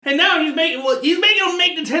he's making them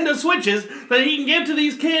make Nintendo Switches that he can give to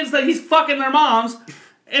these kids that he's fucking their moms,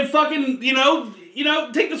 and fucking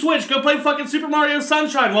take the Switch, go play fucking Super Mario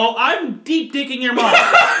Sunshine while I'm deep dicking your mom.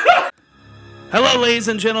 Hello, ladies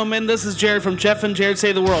and gentlemen. This is Jared from Jeff and Jared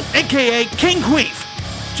Save the World, aka King Queef.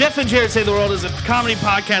 Jeff and Jared Save the World is a comedy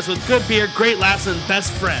podcast with good beer, great laughs, and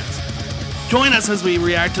best friends. Join us as we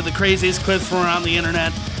react to the craziest clips from around the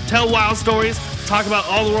internet, tell wild stories, talk about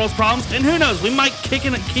all the world's problems, and who knows, we might kick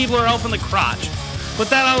in a Keebler elf in the crotch. With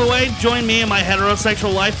that out of the way, join me and my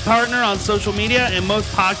heterosexual life partner on social media and most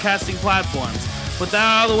podcasting platforms. With that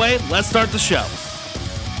out of the way, let's start the show.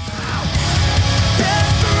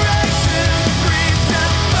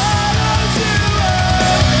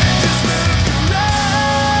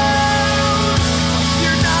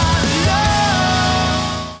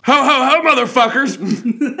 Ho, ho, ho, motherfuckers!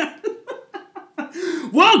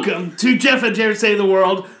 Welcome to Jeff and Jared Save the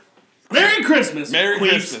World. Merry Christmas, Merry queefs.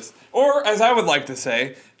 Christmas. Or, as I would like to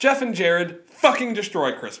say, Jeff and Jared fucking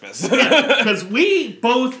destroy Christmas. Because we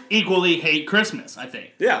both equally hate Christmas, I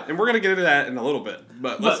think. Yeah, and we're gonna get into that in a little bit.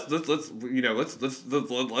 But let's just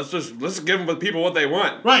give them people what they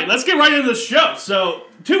want. Right, let's get right into the show. So,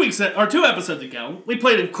 2 episodes ago, we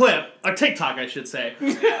played a clip, a TikTok, I should say,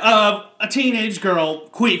 of a teenage girl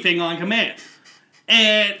queefing on command.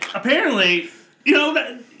 And apparently,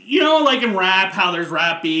 like in rap, how there's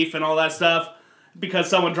rap beef and all that stuff, because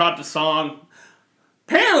someone dropped a song.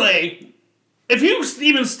 Apparently, if you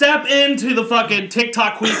even step into the fucking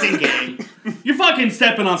TikTok queefing game, you're fucking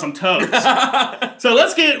stepping on some toes. So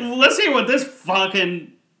let's hear what this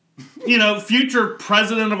fucking, future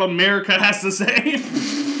president of America has to say.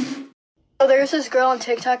 So there's this girl on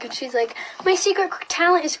TikTok and she's like, my secret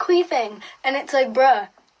talent is queefing. And it's like, bruh,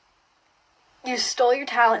 you stole your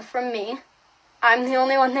talent from me. I'm the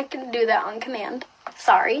only one that can do that on command.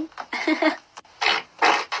 Sorry.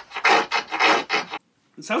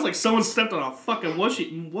 It sounds like someone stepped on a fucking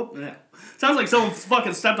Sounds like someone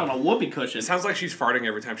fucking stepped on a whoopee cushion. It sounds like she's farting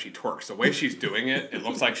every time she twerks. The way she's doing it, it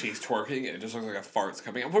looks like she's twerking, and it just looks like a fart's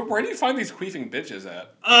coming out. Where do you find these queefing bitches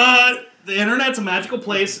at? The internet's a magical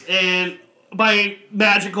place, and by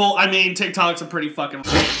magical, I mean TikTok's a pretty fucking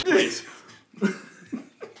place.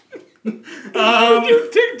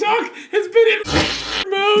 TikTok has been in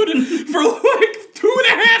mode for like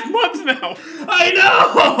 2.5 months now. I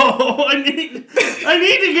know! I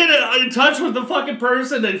need to get in touch with the fucking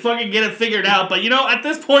person and fucking get it figured out. But, at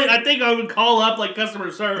this point, I think I would call up, like,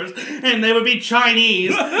 customer service, and they would be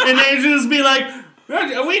Chinese, and they'd just be like,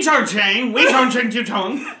 we charge Chang,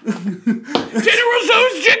 Chong. General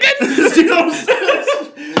Tso's chicken?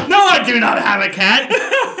 No, I do not have a cat.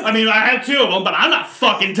 I mean, I have 2 of them, but I'm not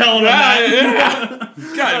fucking telling them that.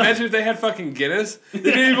 God, imagine if they had fucking Guinness. They'd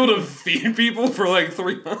be able to feed people for like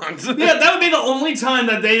 3 months. Yeah, that would be the only time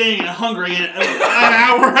that they didn't get hungry an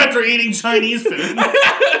hour after eating Chinese food.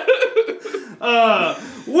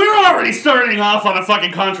 We're already starting off on a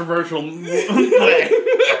fucking controversial way.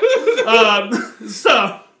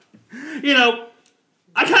 So,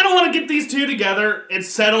 I kind of want to get these two together and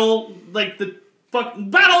settle, like,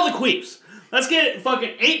 battle the queefs. Let's get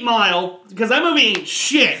fucking 8 Mile, because that movie ain't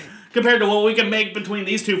shit compared to what we can make between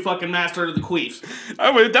these two fucking masters of the queefs.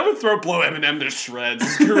 That would blow Eminem to shreds.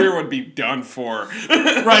 His career would be done for.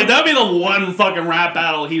 Right, that'd be the one fucking rap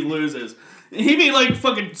battle he loses. He'd be like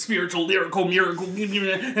fucking spiritual, lyrical, miracle, and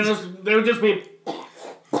there would just be...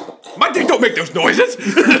 My dick don't make those noises.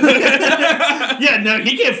 Yeah, no,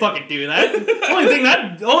 he can't fucking do that.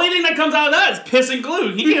 The only thing that comes out of that is piss and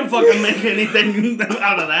glue. He can't fucking make anything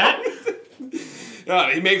out of that.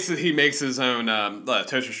 He makes his own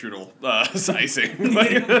toaster strudel icing.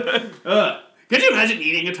 Could you imagine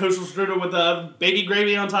eating a toaster strudel with baby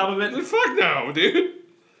gravy on top of it? Fuck no, dude.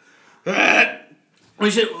 We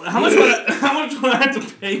should. How much would I have to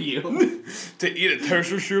pay you to eat a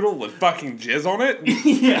toaster strudel with fucking jizz on it?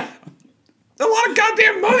 Yeah, a lot of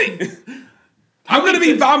goddamn money. I'm gonna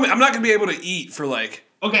be vomiting. I'm not gonna be able to eat for like.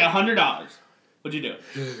 Okay, $100. What'd you do?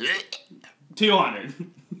 200.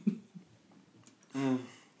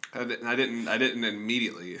 I didn't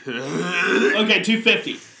immediately. Okay,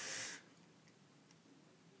 250.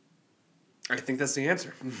 I think that's the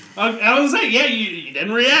answer. I was saying, yeah, you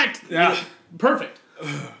didn't react. Yeah, perfect.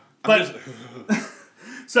 But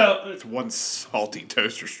so it's one salty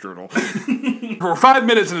toaster strudel. We're 5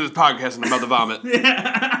 minutes into this podcast and I'm about to vomit.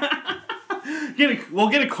 We'll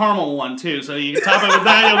get a caramel one too, so you can top it with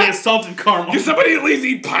that. It'll be a salted caramel. Can somebody at least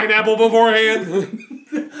eat pineapple beforehand?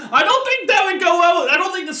 I don't think that would go well. I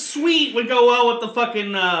don't think the sweet would go well with the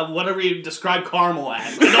fucking, whatever you describe caramel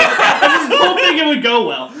as. I just don't think it would go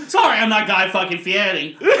well. Sorry, I'm not Guy fucking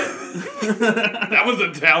Fieri. That was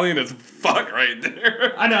Italian as fuck right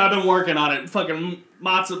there. I know, I've been working on it. Fucking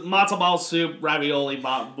matzo ball soup, ravioli,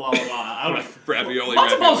 blah, blah, blah. I don't know. Ravioli,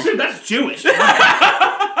 Matzo ball ravioli. soup, that's Jewish.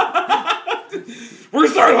 We're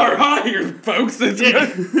starting our high here, folks. It's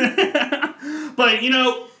good. But, you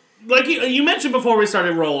know, like you mentioned before we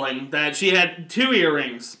started rolling, that she had 2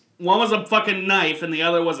 earrings. One was a fucking knife, and the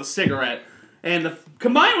other was a cigarette. And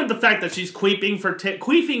combined with the fact that she's queefing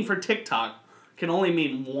for TikTok can only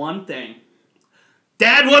mean one thing.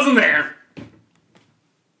 Dad wasn't there.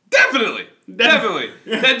 Definitely.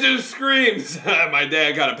 That just screams, my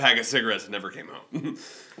dad got a pack of cigarettes and never came home.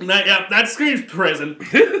 That screams prison.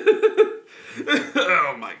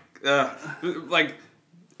 Oh my, like,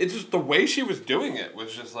 it's just the way she was doing it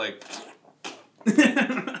was just like.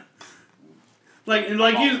 like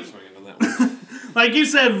you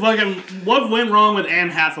said, fucking, what went wrong with Anne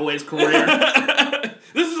Hathaway's career?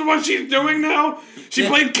 This is what she's doing now? She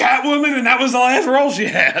played Catwoman and that was the last role she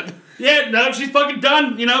had. Yeah, no, she's fucking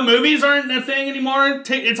done. You know, movies aren't a thing anymore.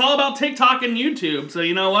 It's all about TikTok and YouTube. So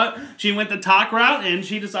you know what? She went the talk route and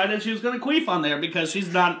she decided she was going to queef on there because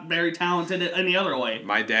she's not very talented any other way.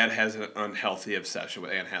 My dad has an unhealthy obsession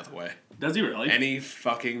with Anne Hathaway. Does he really? Any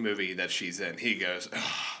fucking movie that she's in, he goes,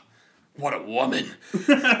 what a woman.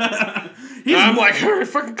 I'm like, all right,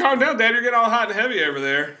 fucking calm down, Dad. You're getting all hot and heavy over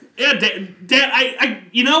there. Yeah, Dad, I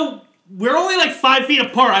you know, we're only like 5 feet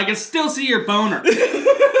apart. I can still see your boner.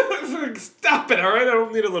 Stop it, all right? I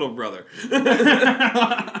don't need a little brother. No,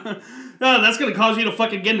 that's going to cause you to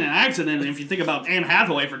fucking get in an accident if you think about Anne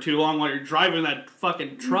Hathaway for too long while you're driving that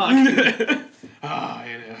fucking truck.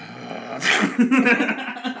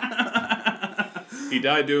 He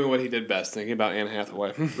died doing what he did best, thinking about Anne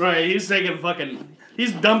Hathaway. Right, he's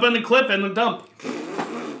dumping the clip in the dump.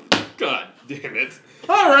 God damn it.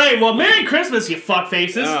 Alright, well, Merry Christmas, you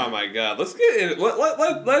fuckfaces. Oh my God. Let's get in.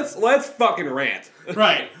 Let's fucking rant.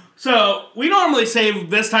 Right. So, we normally save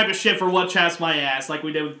this type of shit for What Chaps My Ass, like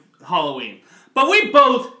we did with Halloween. But we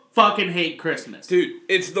both fucking hate Christmas. Dude,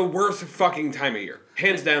 it's the worst fucking time of year.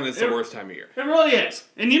 Hands down, it's the worst time of year. It really is.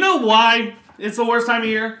 And you know why it's the worst time of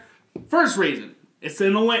year? First reason, it's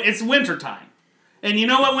winter time. And you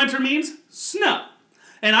know what winter means? Snow.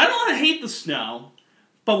 And I don't hate the snow,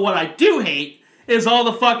 but what I do hate is all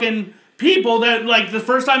the fucking people that, like, the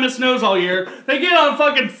first time it snows all year, they get on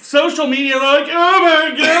fucking social media like, oh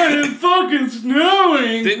my God, it's fucking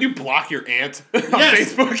snowing. Didn't you block your aunt on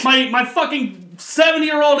Yes, Facebook? my fucking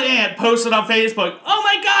 70-year-old aunt posted on Facebook, oh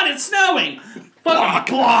my God, it's snowing.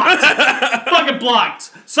 Fucking blocked. Fucking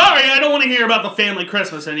blocked. Sorry, I don't want to hear about the family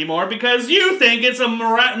Christmas anymore because you think it's a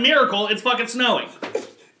miracle it's fucking snowing.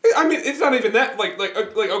 I mean, it's not even that.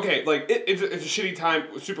 Okay, it's a shitty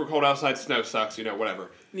time. Super cold outside. Snow sucks. You know,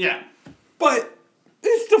 whatever. Yeah. But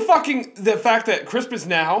it's the fact that Christmas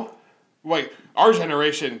now, like our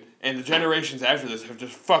generation and the generations after this have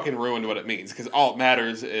just fucking ruined what it means. Because all it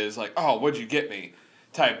matters is like, oh, what'd you get me?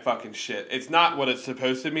 Type fucking shit. It's not what it's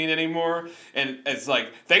supposed to mean anymore. And it's like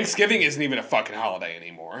Thanksgiving isn't even a fucking holiday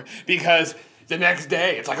anymore because the next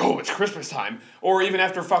day it's like, oh, it's Christmas time. Or even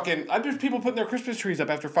after fucking, there's people putting their Christmas trees up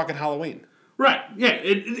after fucking Halloween. Right. Yeah.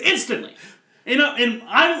 Instantly. You know, and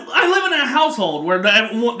I live in a household where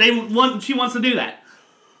she wants to do that.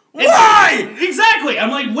 Why? Exactly.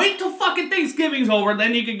 I'm like, wait till fucking Thanksgiving's over,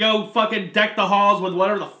 then you can go fucking deck the halls with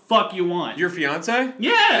whatever the fuck you want. Your fiance?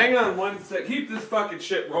 Yeah. Hang on one sec. Keep this fucking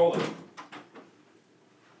shit rolling.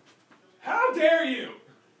 How dare you?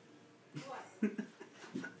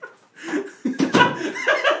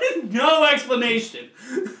 No explanation.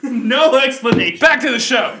 No explanation. Back to the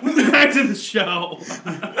show. Back to the show.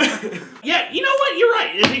 Yeah, you know what? You're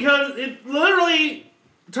right. Because it literally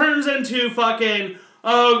turns into fucking,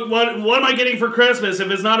 oh, what am I getting for Christmas? If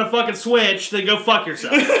it's not a fucking Switch, then go fuck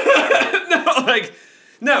yourself.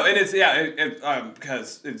 No, and it's,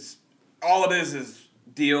 because it's, all it is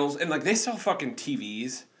deals, and like, they sell fucking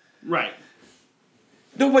TVs. Right.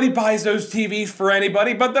 Nobody buys those TVs for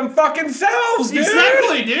anybody but them fucking selves, dude!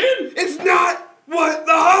 Exactly, dude! It's not what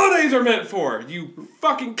the holidays are meant for, you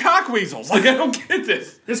fucking cockweasels. Like, I don't get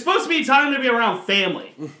this. It's supposed to be time to be around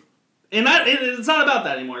family. And it's not about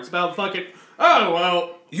that anymore. It's about fucking, oh,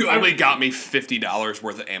 well... You only got me $50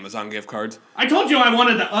 worth of Amazon gift cards. I told you I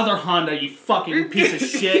wanted the other Honda, you fucking piece of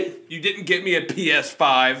shit. You didn't get me a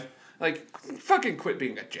PS5. Like, fucking quit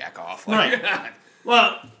being a jack-off. Like, right.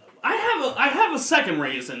 Well... I have a second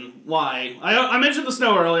reason why. I mentioned the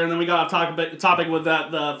snow earlier, and then we got off topic with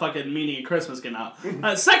the fucking meaning of Christmas getting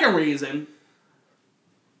out. Second reason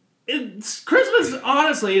Christmas,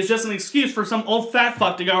 honestly, is just an excuse for some old fat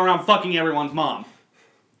fuck to go around fucking everyone's mom.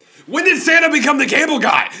 When did Santa become the cable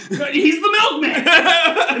guy? He's the milkman.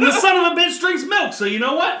 And the son of a bitch drinks milk, so you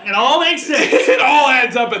know what? It all makes sense. It all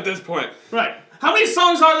adds up at this point. Right. How many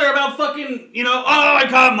songs are there about fucking, oh, I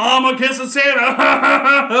caught Mama kissing Santa?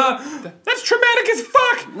 That's traumatic as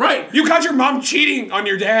fuck. Right. You caught your mom cheating on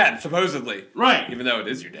your dad, supposedly. Right. Even though it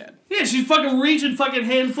is your dad. Yeah, she's fucking reaching fucking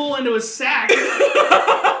handful into his sack.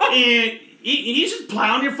 And he's just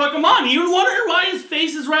plowing your fucking mom. You wonder why his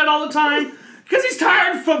face is red all the time? Because he's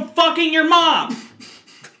tired from fucking your mom.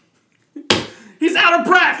 He's out of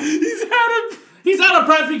breath. He's out of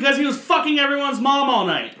breath because he was fucking everyone's mom all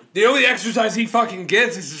night. The only exercise he fucking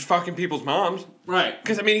gets is just fucking people's moms. Right.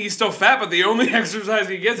 Because, I mean, he's still fat, but the only exercise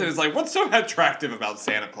he gets is like, what's so attractive about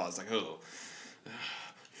Santa Claus? Like, oh,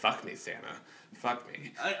 fuck me, Santa. Fuck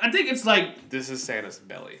me. I think it's like... This is Santa's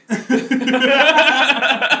belly.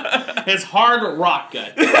 His hard rock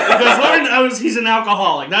gut. Because Lord knows he's an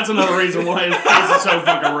alcoholic. That's another reason why his face is so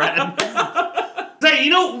fucking red. Say, you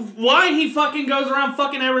know why he fucking goes around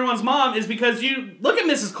fucking everyone's mom is because you... Look at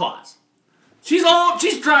Mrs. Claus. She's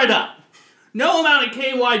dried up. No amount of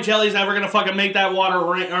KY jelly's ever gonna fucking make that water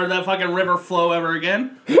or that fucking river flow ever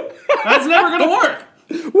again. That's never gonna work.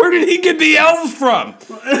 Where did he get the elves from?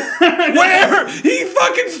 Where? He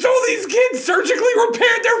fucking stole these kids, surgically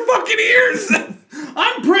repaired their fucking ears.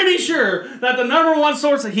 I'm pretty sure that the number one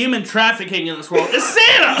source of human trafficking in this world is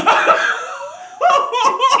Santa.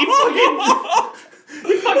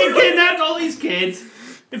 he fucking kidnapped all these kids.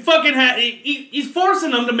 He's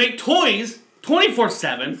forcing them to make toys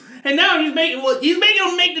 24/7, and now he's making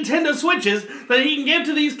them make Nintendo Switches that he can give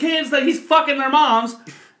to these kids that he's fucking their moms,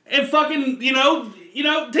 and fucking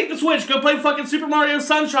take the Switch, go play fucking Super Mario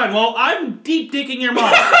Sunshine. Well, I'm deep dicking your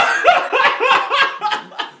mom.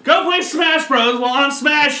 Go play Smash Bros while I'm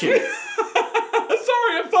smashing. Sorry,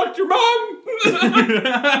 I fucked your mom.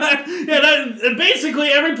 Yeah, basically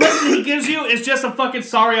every present he gives you is just a fucking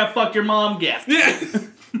sorry I fucked your mom gift. Yeah.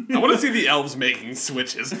 I want to see the elves making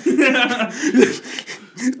switches. Give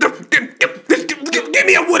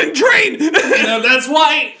me a wooden train! That's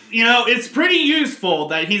why, it's pretty useful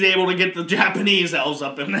that he's able to get the Japanese elves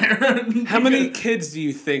up in there. How many kids do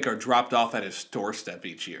you think are dropped off at his doorstep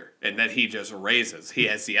each year? And that he just raises? He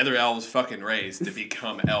has the other elves fucking raised to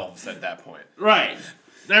become elves at that point. Right.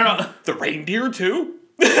 The reindeer, too?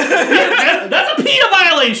 That's a PETA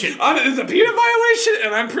violation. It's a PETA violation,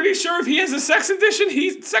 and I'm pretty sure if he has a sex addiction,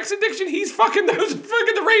 he's fucking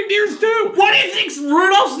the reindeers too. Why do you think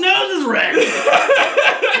Rudolph's nose is red?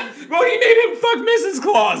 Well, he made him fuck Mrs.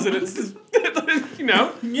 Claus, and it's just,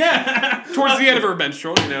 Yeah. towards the end of her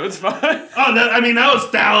menstrual, it's fine. Oh, that was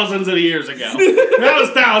thousands of years ago.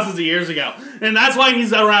 And that's why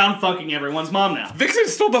he's around fucking everyone's mom now. Vixen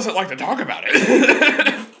still doesn't like to talk about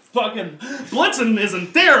it. Fucking Blitzen is in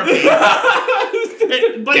therapy.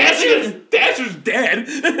 But Dasher's dead.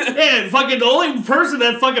 Yeah, fucking the only person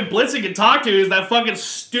that fucking Blitzen can talk to is that fucking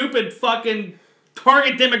stupid fucking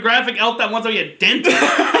target demographic elf that wants to be a dentist.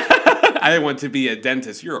 I want to be a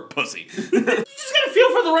dentist. You're a pussy. You just gotta feel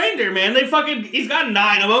for the reindeer, man. He's got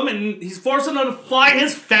 9 of them, and he's forcing them to fly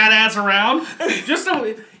his fat ass around.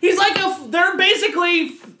 They're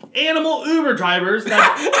basically animal Uber drivers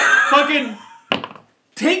that fucking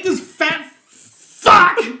take this fat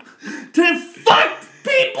fuck to fuck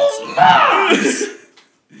people's moms.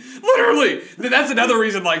 Literally, that's another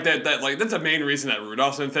reason. That's a main reason that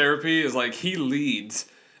Rudolph's in therapy is he leads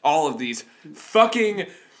all of these fucking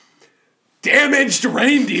damaged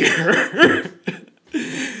reindeer.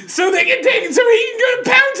 So he can go to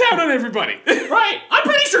Pound Town on everybody. Right. I'm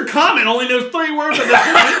pretty sure Comet only knows 3 words at this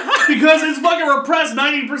point because it's fucking repressed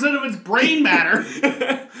 90% of its brain matter.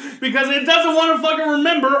 Because it doesn't want to fucking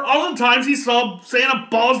remember all the times he saw Santa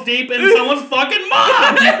balls deep in someone's fucking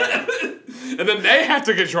mom. And then they have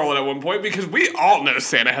to control it at one point because we all know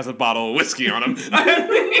Santa has a bottle of whiskey on him. There's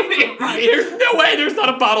no way there's not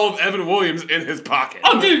a bottle of Evan Williams in his pocket.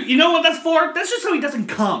 Oh, dude, you know what that's for? That's just so he doesn't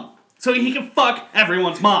come. So he can fuck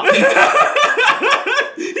everyone's mom. He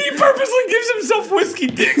purposely gives himself whiskey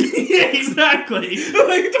dick. Yeah, exactly.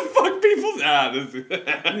 To fuck people. Yeah,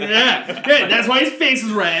 that's why his face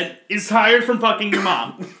is red. He's tired from fucking your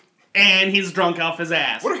mom. And he's drunk off his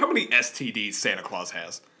ass. Wonder how many STDs Santa Claus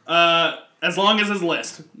has. As long as his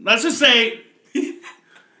list. Let's just say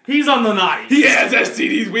he's on the naughty. He has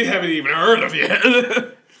STDs we haven't even heard of yet.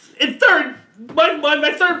 And third,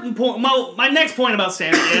 my third point, my next point about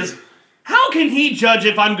Santa is, how can he judge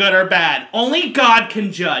if I'm good or bad? Only God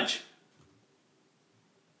can judge.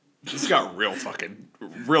 This got real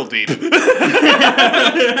deep.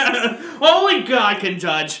 Only God can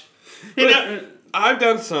judge. You know, I've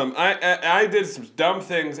done some. I did some dumb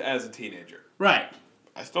things as a teenager. right.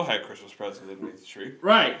 I still had Christmas presents underneath the tree.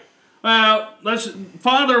 Right. Well,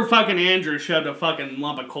 Father fucking Andrew shoved a fucking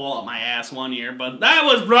lump of coal up my ass one year, but that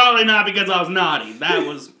was probably not because I was naughty. That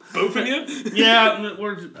was... Boofing you? Yeah,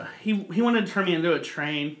 he wanted to turn me into a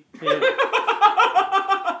train.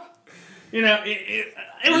 You know, it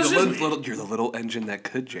was just... You're the little engine that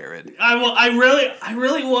could, Jared. I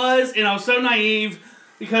really was, and I was so naive,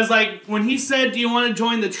 because, like, when he said, do you want to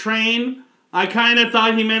join the train, I kind of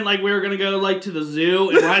thought he meant, like, we were going to go, like, to the zoo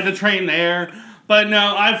and ride the train there. But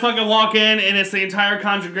no, I fucking walk in, and it's the entire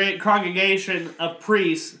congregation of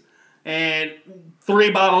priests, and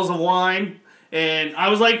 3 bottles of wine, and I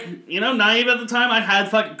was, like, you know, naive at the time. I had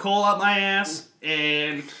fucking coal up my ass,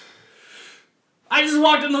 and I just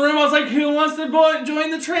walked in the room. I was like, who wants to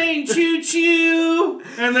join the train? Choo choo.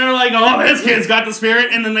 And they're like, oh, this kid's got the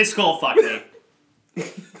spirit. And then they skull fucked me.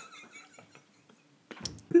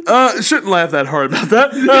 Shouldn't laugh that hard about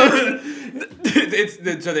that.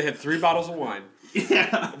 So they had 3 bottles of wine.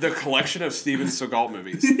 Yeah. The collection of Steven Seagal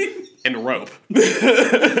movies. And rope.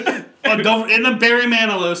 And the Barry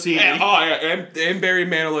Manilow CD. And Barry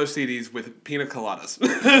Manilow CDs with pina coladas.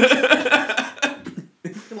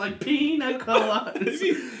 Like pina coladas.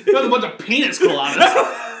 There's a bunch of penis coladas.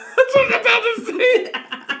 That's what I'm about to say.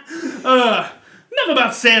 Enough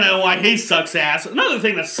about Santa and why he sucks ass. Another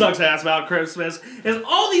thing that sucks ass about Christmas is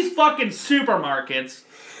all these fucking supermarkets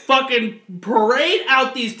fucking parade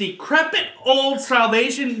out these decrepit old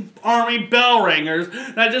Salvation Army bell ringers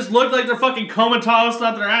that just look like they're fucking comatose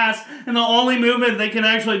up their ass, and the only movement they can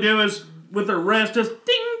actually do is with their wrist, just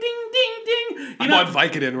ding, ding, ding, ding. I'm on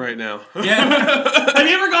Vicodin right now. Yeah. Have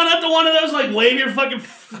you ever gone up to one of those, like, wave your fucking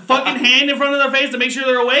hand in front of their face to make sure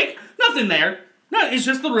they're awake? Nothing there. No, it's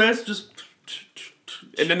just the wrist, just...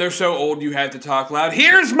 And then they're so old you had to talk loud.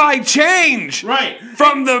 Here's my change! Right.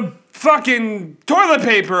 From the fucking toilet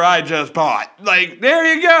paper I just bought. Like,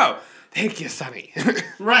 there you go. Thank you, Sonny.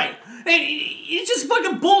 Right. It's just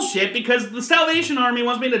fucking bullshit because the Salvation Army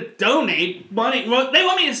wants me to donate money. Well, they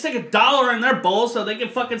want me to stick $1 in their bowl so they can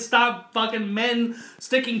fucking stop fucking men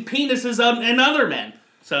sticking penises in other men.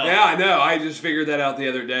 So Yeah, I know. I just figured that out the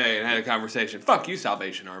other day and had a conversation. Fuck you,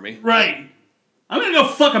 Salvation Army. Right. I'm gonna go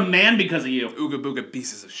fuck a man because of you. Ooga booga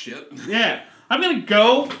pieces of shit. Yeah. I'm gonna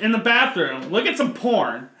go in the bathroom, look at some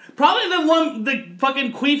porn, probably the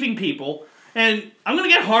fucking queefing people, and I'm gonna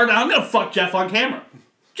get hard and I'm gonna fuck Jeff on camera.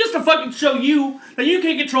 Just to fucking show you that you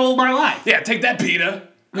can't control my life. Yeah, take that, PETA.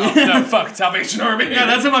 Oh, no, fuck, Salvation Army. Yeah,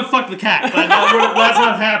 that's if I fuck the cat, but that's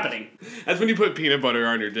not happening. That's when you put peanut butter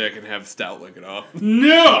on your dick and have Stout lick it off.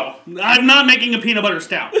 No! I'm not making a peanut butter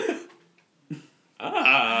stout.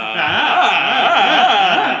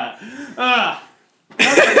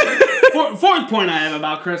 Fourth point I have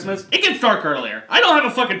about Christmas, it gets dark earlier. I don't have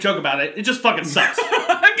a fucking joke about it, it just fucking sucks.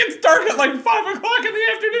 It gets dark at like 5 o'clock in the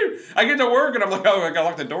afternoon. I get to work and I'm like, oh, I gotta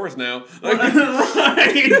lock the doors now. Like,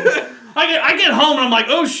 Right. I get home and I'm like,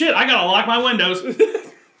 oh shit, I gotta lock my windows.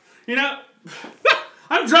 You know?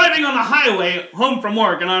 I'm driving on the highway home from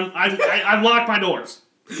work and I lock my doors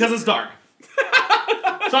because it's dark.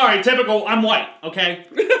 Sorry, typical, I'm white, okay?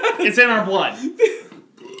 It's in our blood.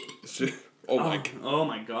 Oh my god. Oh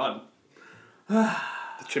my god.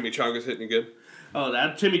 The chimichanga's hitting you good. Oh,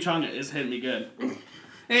 that chimichanga is hitting me good.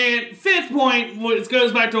 And fifth point, which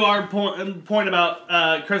goes back to our point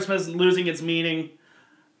about Christmas losing its meaning.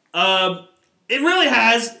 It really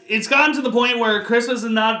has. It's gotten to the point where Christmas is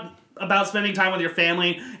not about spending time with your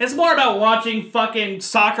family. It's more about watching fucking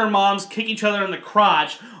soccer moms kick each other in the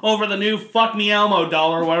crotch over the new Fuck Me Elmo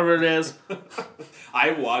doll or whatever it is.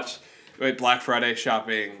 I watched Black Friday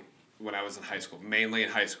shopping when I was in high school, mainly in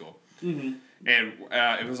high school. Mm-hmm. And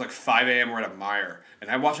it was like 5 a.m. We're at a Meijer, and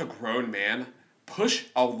I watched a grown man push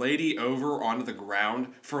a lady over onto the ground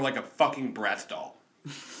for like a fucking Bratz doll.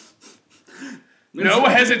 No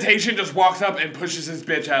hesitation, just walks up and pushes his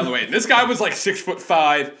bitch out of the way. And this guy was like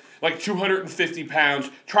 6'5", like 250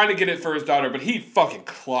 pounds, trying to get it for his daughter, but he fucking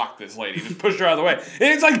clocked this lady, just pushed her out of the way.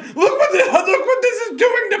 And it's like, look what this is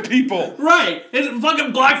doing to people. Right. It's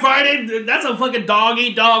fucking Black Friday. That's a fucking dog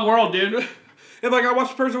eat dog world, dude. And like, I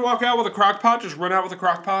watched a person walk out with a crock pot, just run out with a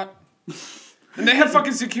crock pot. And they had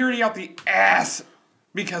fucking security out the ass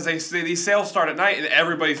because these sales start at night and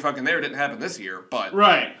everybody's fucking there. It didn't happen this year, but...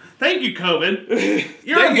 Right. Thank you, COVID.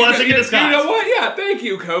 You're a blessing in disguise. You know what? Yeah, thank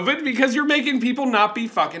you, COVID, because you're making people not be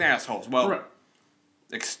fucking assholes. Well, right.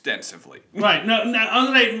 Extensively. Right. No,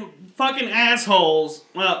 other than fucking assholes.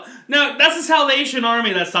 Well, no, that's the Salvation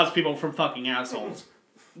Army that stops people from fucking assholes.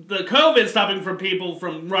 the COVID stopping from people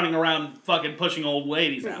from running around fucking pushing old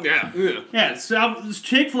ladies out. Yeah. Yeah, it's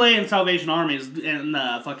Chick-fil-A and Salvation Army is in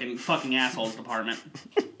the fucking assholes department.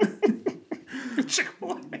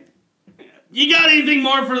 Chick-fil-A. You got anything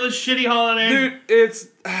more for this shitty holiday? Dude, it's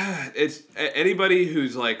anybody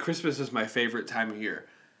who's like, Christmas is my favorite time of year.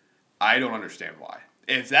 I don't understand why.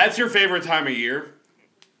 If that's your favorite time of year,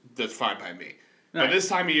 that's fine by me. Right. But this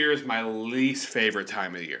time of year is my least favorite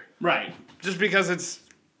time of the year. Right. Just because it's,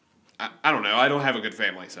 I don't know. I don't have a good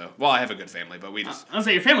family, so I have a good family, but we just. I'll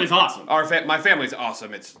say your family's awesome. My family's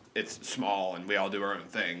awesome. It's small, and we all do our own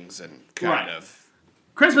things, and kind of.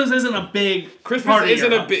 Christmas isn't a big Christmas part of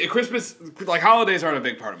isn't your a big Christmas like holidays aren't a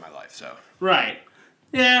big part of my life, so. Right.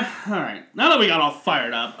 Yeah. All right. Now that we got all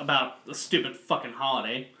fired up about the stupid fucking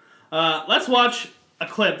holiday, let's watch a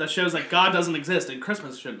clip that shows that God doesn't exist and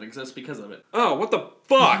Christmas shouldn't exist because of it. Oh, what the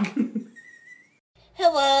fuck?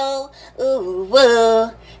 Hello. Ooh,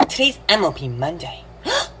 whoa. Today's MLP Monday.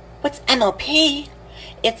 What's MLP?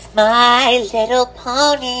 It's My Little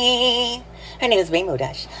Pony. Her name is Rainbow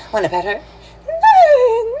Dash. Wanna pet her?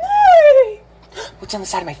 No. What's on the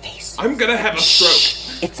side of my face? I'm gonna have a stroke.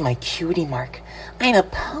 Shh. It's my cutie mark. I'm a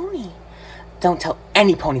pony. Don't tell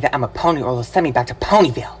any pony that I'm a pony or they'll send me back to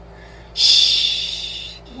Ponyville.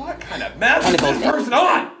 Shh. What kind of meth is this person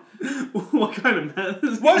on? What kind of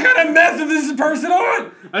mess? What kind of meth is this person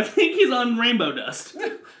on? I think he's on rainbow dust.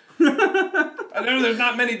 I know there's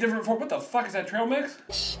not many different forms. What the fuck is that, trail mix?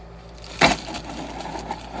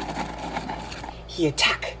 He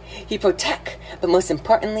attack, he protect, but most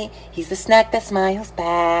importantly, he's the snack that smiles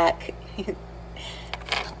back.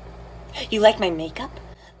 You like my makeup?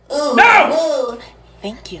 Ooh, No! Ooh.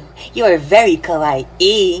 Thank you. You are very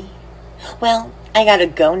kawaii. Well, I gotta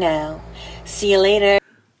go now. See you later.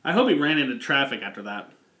 I hope he ran into traffic after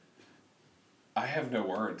that. I have no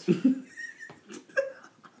words.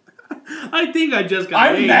 I think I just got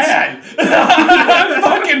I'm AIDS. mad. I'm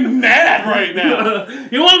fucking mad right now.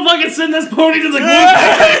 You want to fucking send this pony to the glue?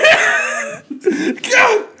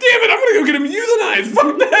 God damn it! I'm gonna go get him euthanized.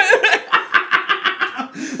 Fuck that.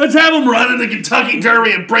 Let's have him run in the Kentucky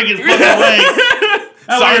Derby and break his fucking leg.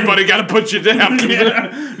 Sorry, buddy. Gotta put you down.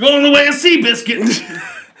 Yeah. Going the way of Seabiscuit.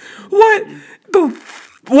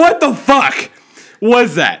 What the fuck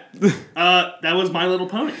was that? That was My Little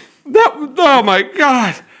Pony. Oh my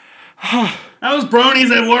god. That was bronies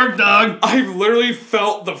at work, dog. I've literally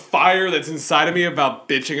felt the fire that's inside of me about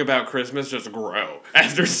bitching about Christmas just grow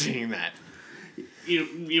after seeing that.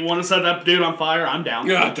 You want to set that dude on fire? I'm down.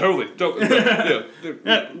 Yeah, totally.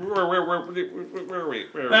 Yeah. Where are we?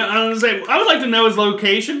 I was gonna say, I would like to know his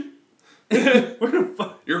location. Where the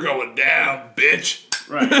fuck? You're going down, bitch.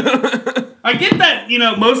 Right. I get that,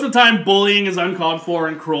 most of the time bullying is uncalled for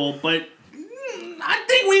and cruel, but I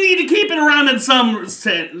think we need to keep it around in some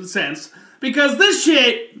sense, because this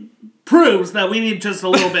shit proves that we need just a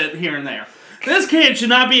little bit here and there. This kid should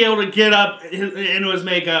not be able to get up into his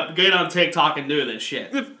makeup, get on TikTok, and do this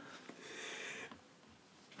shit.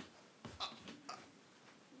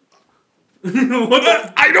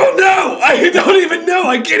 I don't know. I don't even know.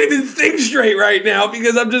 I can't even think straight right now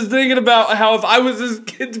because I'm just thinking about how if I was this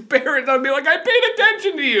kid's parent, I'd be like, I paid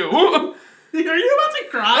attention to you. Are you about to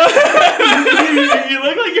cry? You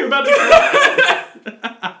look like you're about to cry.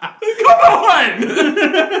 Come on.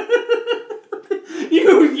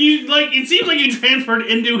 You like, it seems like you transferred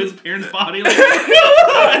into his parents' body. Like, come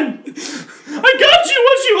on! I got you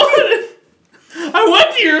what you wanted! I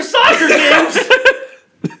went to your soccer games!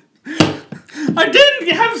 I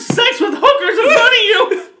didn't have sex with hookers in front of you!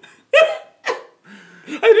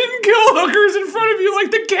 I didn't kill hookers in front of you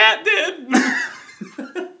like the cat did!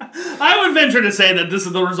 I would venture to say that this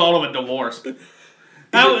is the result of a divorce.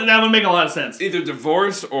 That would make a lot of sense. Either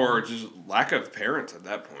divorce or just lack of parents at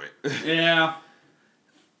that point. Yeah.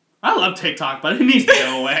 I love TikTok, but it needs to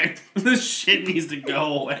go away. This shit needs to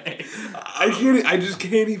go away. I just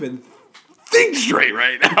can't even think straight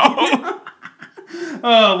right now.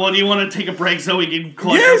 Oh, well, do you want to take a break so we can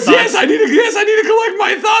collect our Yes, thoughts? I need to collect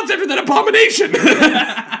my thoughts after that abomination.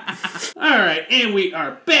 All right, and we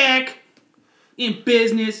are back in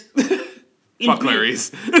business. Fuck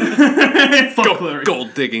Larry's. Fuck Larry.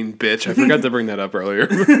 Gold digging bitch. I forgot to bring that up earlier.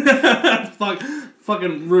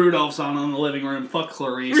 Fucking Rudolph's on in the living room. Fuck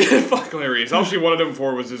Clarice. Fuck Larry's. All she wanted him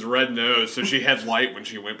for was his red nose, so she had light when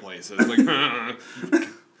she went places. Like,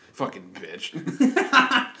 fucking bitch.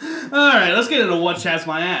 All right, let's get into what chats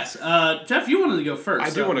my ass. Jeff, you wanted to go first.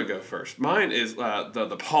 I do want to go first. Mine is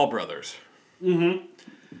the Paul brothers. Mm-hmm.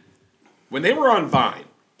 When they were on Vine,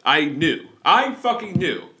 I fucking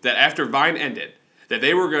knew that after Vine ended, that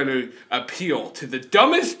they were going to appeal to the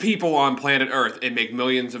dumbest people on planet Earth and make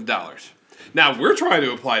millions of dollars. Now, we're trying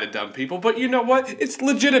to apply to dumb people, but you know what? It's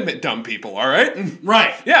legitimate dumb people, all right?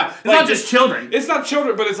 Right. Yeah. It's not just children. It's not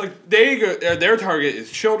children, but it's like their target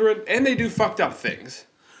is children, and they do fucked up things.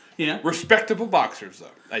 Yeah. Respectable boxers,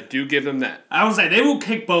 though. I do give them that. I would say they will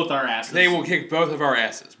kick both our asses. They will kick both of our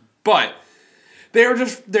asses. But they are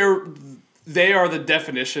the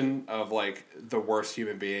definition of, like, the worst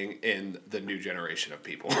human being in the new generation of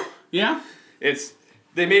people. Yeah? They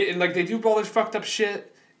do all this fucked up shit.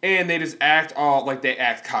 And they just act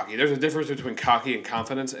cocky. There's a difference between cocky and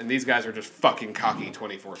confidence, and these guys are just fucking cocky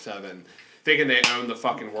 24/7, thinking they own the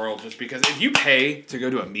fucking world just because if you pay to go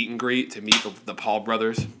to a meet and greet to meet the Paul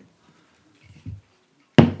brothers,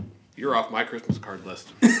 you're off my Christmas card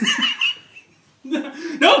list.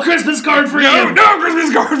 No Christmas card for you! No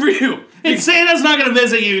Christmas card for you! And Santa's not going to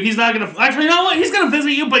visit you. He's not going to... Actually, you know what? He's going to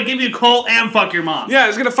visit you, but give you a cold and fuck your mom. Yeah,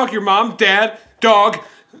 he's going to fuck your mom, dad, dog...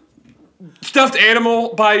 Stuffed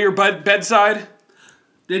animal by your bedside.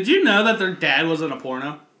 Did you know that their dad was in a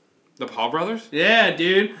porno? The Paul brothers? Yeah,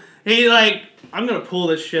 dude. I'm gonna pull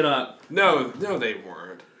this shit up. No, they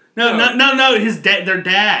weren't. No, their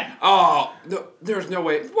dad. Oh, no, there's no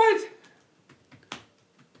way. What?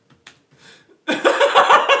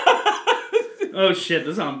 Oh shit,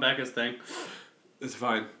 this is on Becca's thing. It's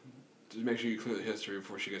fine. Just make sure you clear the history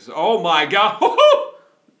before she gets... Oh my god!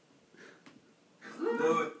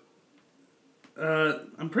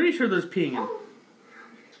 I'm pretty sure there's peeing in.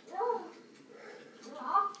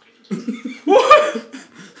 What?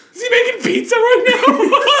 Is he making pizza right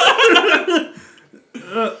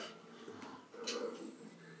now?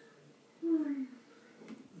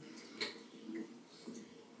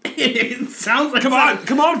 It sounds like...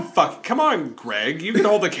 Come on, Greg. You can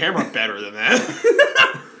hold the camera better than that.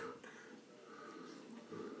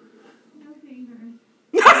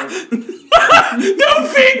 No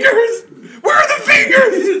fingers! Where are the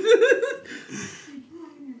fingers?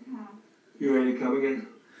 You ready to come again?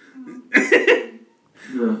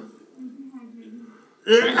 No.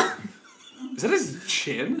 Is that his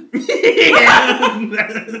chin? Yeah.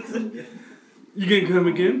 You gonna come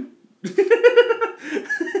again?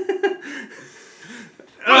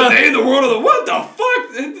 What day in the world of the... What the fuck?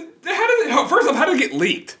 First off, how did it get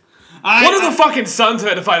leaked? One of the fucking sons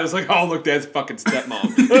had to find this, like, oh, look, that's fucking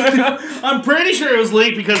stepmom. I'm pretty sure it was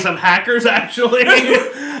leaked because some hackers, actually.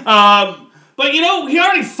 But, you know, he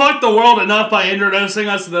already fucked the world enough by introducing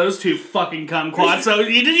us to those two fucking kumquats. So,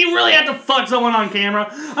 did you really have to fuck someone on camera?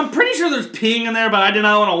 I'm pretty sure there's peeing in there, but I did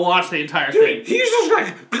not want to watch the entire thing. He's just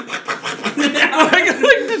like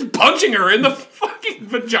just punching her in the fucking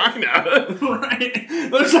vagina. Right.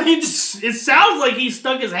 Looks like it sounds like he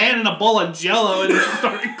stuck his hand in a bowl of Jell-O and just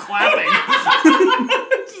started clapping.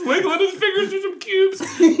 Just wiggling his fingers through some cubes.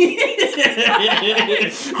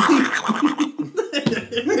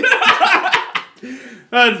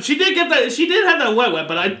 She did get that. She did have that wet,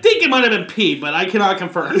 but I think it might have been pee, but I cannot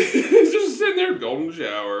confirm. He's just sitting there, golden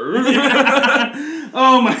shower.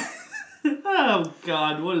 Oh my. Oh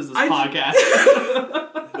God, what is this podcast?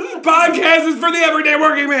 This podcast is for the everyday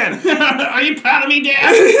working man. Are you proud of me,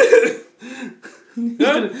 Dad?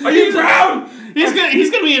 Are you proud? He's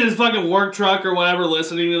gonna be in his fucking work truck or whatever,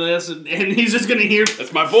 listening to this, and he's just gonna hear.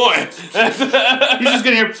 That's my boy. He's just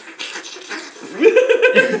gonna hear.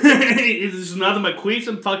 It's just nothing but queefs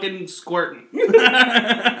and fucking squirting.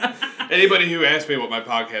 Anybody who asks me what my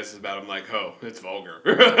podcast is about, I'm like, oh, it's vulgar.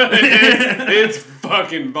 It's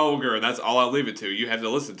fucking vulgar, and that's all I'll leave it to. You have to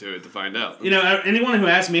listen to it to find out. You know, anyone who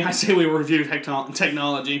asks me, I say we review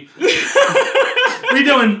technology. we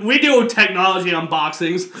do technology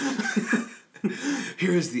unboxings.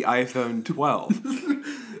 Here's the iPhone 12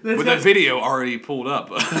 with a video already pulled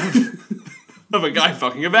up of a guy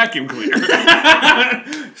fucking a vacuum cleaner.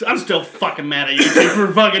 I'm still fucking mad at YouTube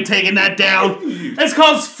for fucking taking that down. It's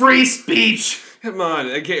called free speech. Come on,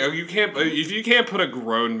 you can't. If you can't put a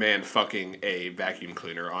grown man fucking a vacuum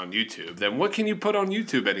cleaner on YouTube, then what can you put on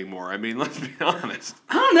YouTube anymore? I mean, let's be honest.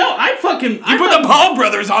 I don't know. You put the Paul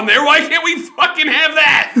brothers on there. Why can't we fucking have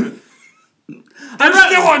that? They're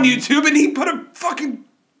still on YouTube, and he put a fucking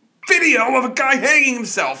video of a guy hanging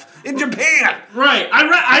himself in Japan. Right. I'd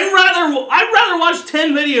rather watch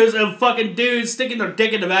 10 videos of fucking dudes sticking their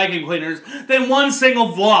dick into vacuum cleaners than one single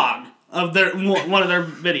vlog of one of their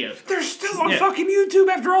videos. They're still on fucking YouTube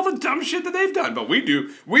after all the dumb shit that they've done. But we do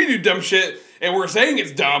dumb shit, and we're saying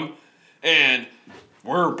it's dumb, and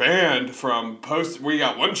we're banned from we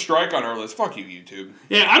got one strike on our list. Fuck you, YouTube.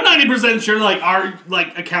 Yeah, I'm 90% sure our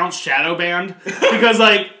account's shadow banned because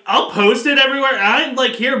I'll post it everywhere. And I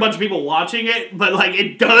hear a bunch of people watching it, but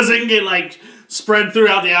it doesn't get spread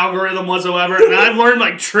throughout the algorithm whatsoever, and I've learned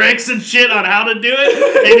like tricks and shit on how to do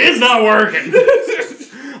it, and it's not working.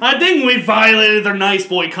 I think we violated their nice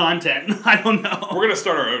boy content. I don't know. We're gonna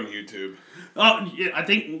start our own YouTube. Oh, yeah, I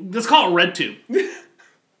think let's call it RedTube.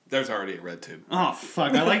 There's already a red tube. Oh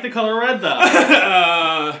fuck! I like the color red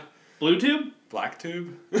though. Blue tube? Black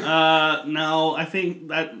tube? No. I think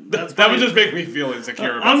that's That would just make me feel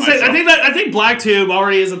insecure about I'm myself. saying, I think Black Tube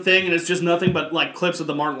already is a thing, and it's just nothing but like clips of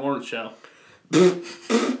the Martin Lawrence show.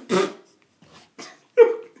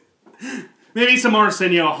 Maybe some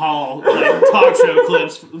Arsenio Hall like, talk show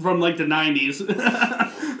clips from like the 90s.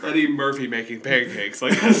 Eddie Murphy making pancakes.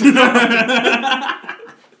 Like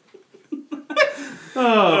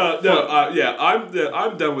I'm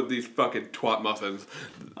done with these fucking twat muffins.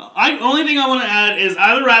 Only thing I want to add is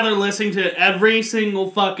I would rather listen to every single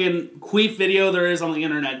fucking queef video there is on the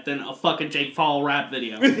internet than a fucking Jake Paul rap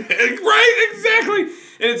video. Right, exactly.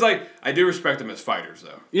 And it's like, I do respect them as fighters,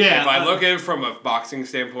 though. Yeah. If I look at it from a boxing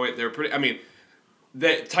standpoint, they're pretty. I mean,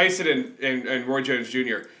 Tyson and Roy Jones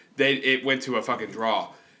Jr. It went to a fucking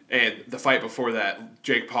draw. And the fight before that,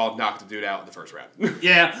 Jake Paul knocked the dude out in the first round.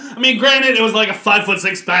 Yeah, I mean, granted, it was like a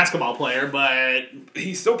 5'6" basketball player, but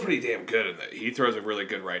he's still pretty damn good at that. He throws a really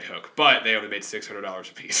good right hook, but they only made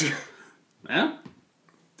 $600 a piece. yeah.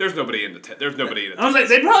 There's nobody in the. There's nobody in the. I was like,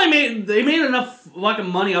 they probably made enough fucking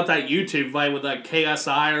money off that YouTube fight with like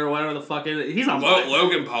KSI or whatever the fuck is. He's on.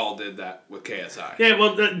 Logan Paul did that with KSI. Yeah,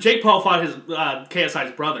 well, Jake Paul fought his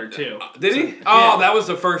KSI's brother too. Did he? Oh, that was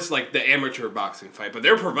the first like the amateur boxing fight, but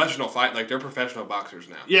they're professional they're professional boxers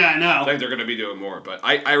now. Yeah, I know. Like they're going to be doing more, but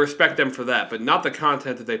I respect them for that, but not the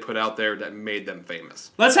content that they put out there that made them famous.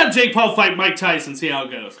 Let's have Jake Paul fight Mike Tyson, see how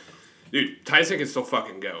it goes. Dude, Tyson can still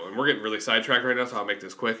fucking go, and we're getting really sidetracked right now, so I'll make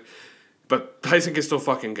this quick. But Tyson can still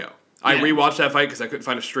fucking go. I rewatched that fight because I couldn't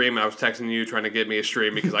find a stream, and I was texting you trying to get me a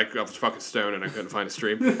stream because I was fucking stoned and I couldn't find a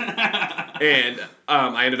stream. And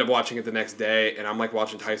I ended up watching it the next day, and I'm like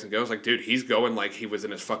watching Tyson go. I was like, dude, he's going like he was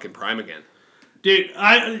in his fucking prime again. Dude,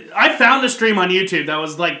 I found a stream on YouTube that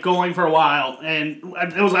was like going for a while, and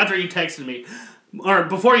it was after you texted me, or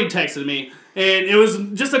before you texted me, and it was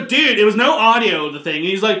just a dude. It was no audio of the thing. And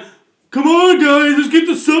he's like, "Come on, guys, let's get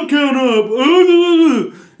the sub count up."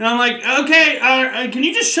 And I'm like, "Okay, can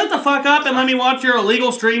you just shut the fuck up and let me watch your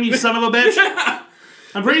illegal stream, you son of a bitch?"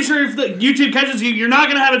 I'm pretty sure if the YouTube catches you, you're not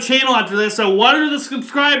gonna have a channel after this. So what are the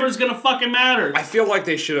subscribers gonna fucking matter? I feel like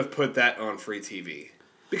they should have put that on free TV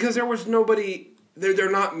because there was nobody.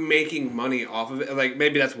 They're not making money off of it. Like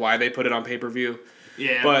maybe that's why they put it on pay-per-view.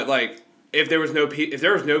 Yeah. But like, if there was no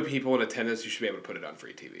people in attendance, you should be able to put it on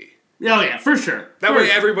free TV. Oh yeah, for sure. That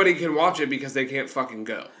way everybody can watch it because they can't fucking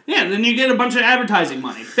go. Yeah, and then you get a bunch of advertising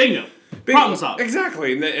money. Bingo. Problem solved.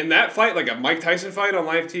 Exactly. In that fight, like a Mike Tyson fight on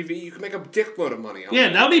live TV, you can make a dickload of money on it. Yeah,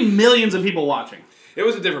 that would be millions of people watching. It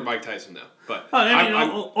was a different Mike Tyson though. But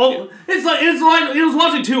it's like it was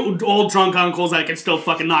watching two old drunk uncles that can still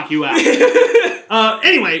fucking knock you out.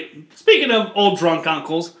 Anyway, speaking of old drunk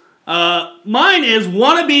uncles, mine is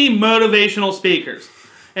wannabe motivational speakers,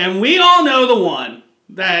 and we all know the one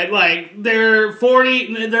that like they're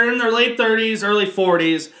in their late 30s, early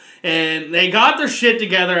 40s, and they got their shit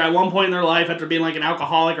together at one point in their life after being like an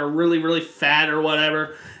alcoholic or really really fat or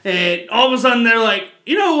whatever, and all of a sudden they're like,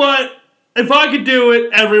 you know what? If I could do it,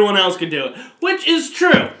 everyone else could do it. Which is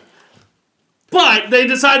true. But they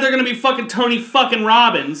decide they're going to be fucking Tony fucking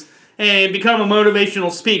Robbins and become a motivational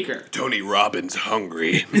speaker. Tony Robbins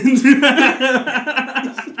hungry. Dude,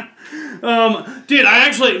 I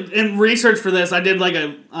actually, in research for this, I did like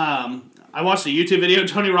I watched a YouTube video of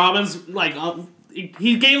Tony Robbins, like,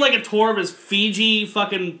 he gave like a tour of his Fiji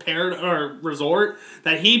fucking resort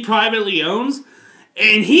that he privately owns.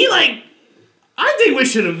 And he like, I think we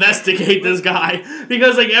should investigate this guy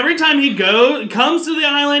because like every time he comes to the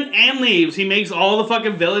island and leaves, he makes all the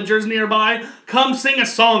fucking villagers nearby come sing a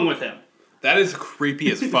song with him. That is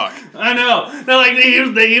creepy as fuck. I know. They're like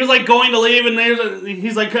he was like going to leave, and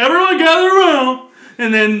he's like, everyone gather around,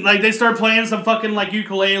 and then like they start playing some fucking like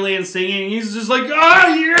ukulele and singing. And he's just like,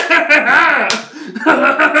 oh yeah,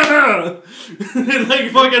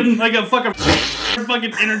 like a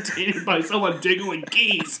fucking entertained by someone jiggling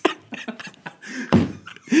keys.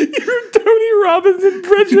 Your Tony Robbins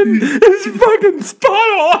impression is fucking spot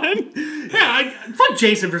on. Yeah, fuck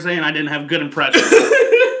Jason for saying I didn't have good impressions.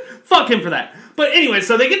 Fuck him for that. But anyway,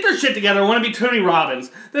 so they get their shit together, want to be Tony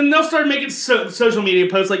Robbins. Then they'll start making social media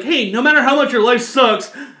posts like, hey, no matter how much your life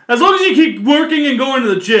sucks, as long as you keep working and going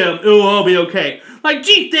to the gym, it'll all be okay. Like,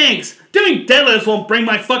 gee, thanks. Doing deadlifts won't bring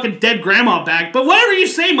my fucking dead grandma back, but whatever you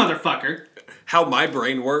say, motherfucker. How my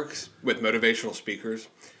brain works with motivational speakers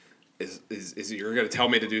is you're gonna tell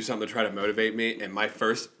me to do something to try to motivate me, and my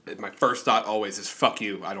first thought always is fuck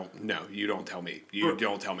you. You don't tell me. You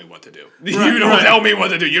don't tell me what to do. You don't tell me what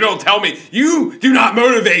to do. You don't tell me. You do not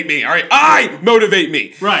motivate me. All right, I motivate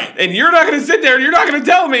me. Right. And you're not gonna sit there and you're not gonna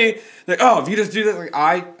tell me like, oh, if you just do that, like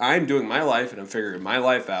I'm doing my life and I'm figuring my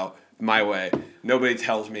life out my way. Nobody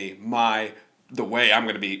tells me the way I'm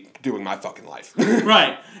going to be doing my fucking life.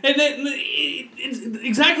 Right. And it's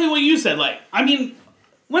exactly what you said. Like, I mean,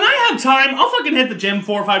 when I have time, I'll fucking hit the gym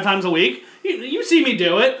 4 or 5 times a week. You see me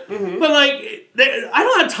do it. Mm-hmm. But, like, I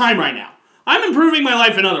don't have time right now. I'm improving my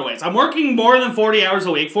life in other ways. I'm working more than 40 hours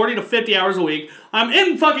a week, 40 to 50 hours a week. I'm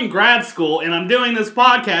in fucking grad school, and I'm doing this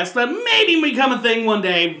podcast that maybe become a thing one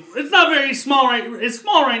day. It's not very small it's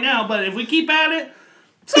small right now, but if we keep at it,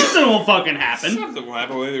 something will fucking happen. Something will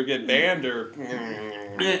happen. We'll either get banned or...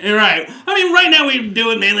 Right. I mean, right now we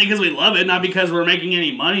do it mainly because we love it, not because we're making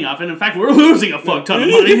any money off it. In fact, we're losing a fuck ton of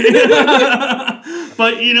money.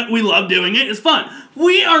 But, we love doing it. It's fun.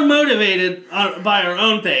 We are motivated by our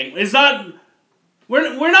own thing. It's not... We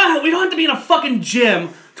don't have to be in a fucking gym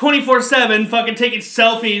 24/7 fucking taking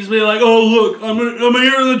selfies. Be like, oh, look, I'm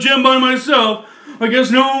here in the gym by myself. I guess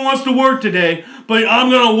no one wants to work today, but I'm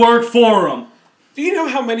going to work for them. Do you know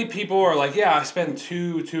how many people are like, yeah, I spend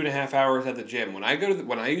 2.5 hours at the gym. When I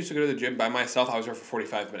used to go to the gym by myself, I was there for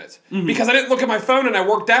 45 minutes. Mm-hmm. Because I didn't look at my phone and I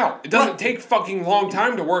worked out. It doesn't take fucking long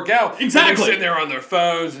time to work out. Exactly. They're sitting there on their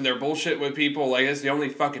phones and they're bullshit with people. Like, it's the only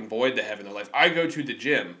fucking void they have in their life. I go to the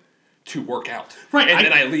gym to work out. Right. And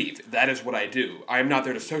then I leave. That is what I do. I am not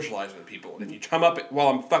there to socialize with people. And if you come up while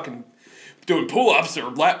I'm fucking doing pull-ups or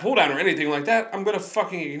pull-down or anything like that, I'm going to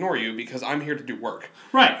fucking ignore you because I'm here to do work.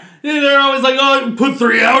 Right. They're always like, oh, put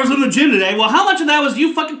 3 hours in the gym today. Well, how much of that was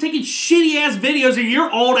you fucking taking shitty-ass videos of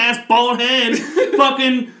your old-ass bald head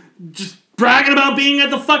fucking just bragging about being at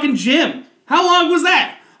the fucking gym? How long was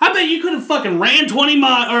that? I bet you could have fucking ran 2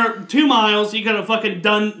 miles. You could have fucking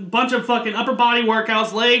done a bunch of fucking upper body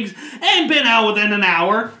workouts, legs, and been out within an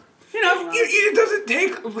hour. It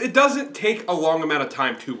doesn't take a long amount of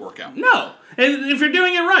time to work out. No. And if you're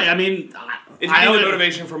doing it right, I mean... If you need the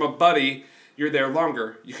motivation from a buddy, you're there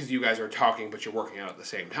longer because you guys are talking, but you're working out at the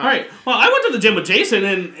same time. Right. Well, I went to the gym with Jason,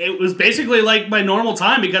 and it was basically like my normal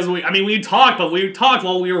time because we talked, but we talked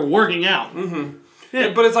while we were working out. Mm-hmm.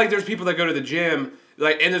 Yeah. But it's like there's people that go to the gym...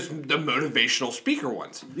 and there's the motivational speaker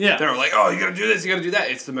ones. Yeah. That are like, oh, you gotta do this, you gotta do that.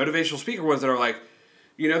 It's the motivational speaker ones that are like,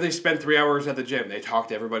 they spend 3 hours at the gym. They talk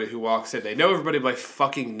to everybody who walks in. They know everybody by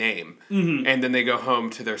fucking name. Mm-hmm. And then they go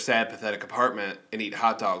home to their sad, pathetic apartment and eat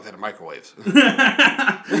hot dogs out of microwaves.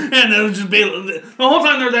 And they'll just be, the whole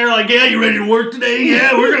time they're there like, yeah, you ready to work today?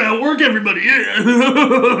 Yeah, we're gonna outwork everybody,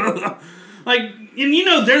 yeah. Like,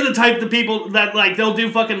 and they're the type of people that, like, they'll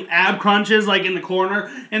do fucking ab crunches, like, in the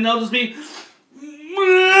corner, and they'll just be...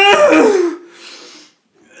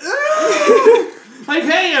 Like,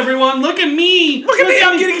 hey everyone, look at me! Look at me,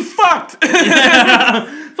 I'm getting fucked!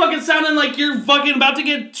 Fucking sounding like you're fucking about to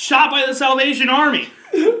get shot by the Salvation Army.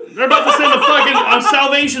 They're about to send a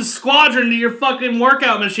Salvation Squadron to your fucking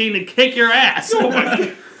workout machine and kick your ass. Oh my god.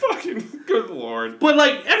 Fucking good lord. But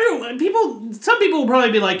like, some people will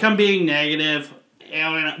probably be like, I'm being negative,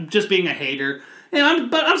 and just being a hater.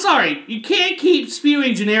 But I'm sorry, you can't keep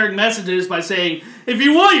spewing generic messages by saying, if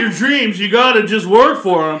you want your dreams, you gotta just work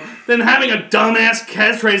for them, then having a dumbass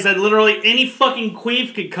catchphrase that literally any fucking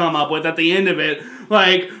queef could come up with at the end of it,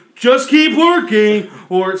 like, just keep working,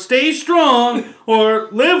 or stay strong, or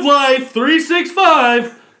live life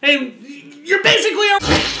 365, and you're basically a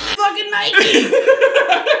fucking Nike!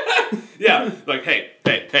 Yeah, like, hey,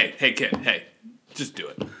 kid, hey, just do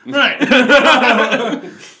it. Right.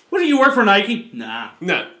 What, do you work for Nike? Nah.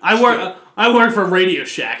 No. I work for Radio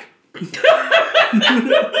Shack. Then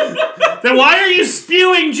why are you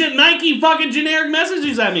spewing Nike fucking generic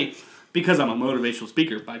messages at me? Because I'm a motivational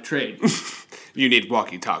speaker by trade. You need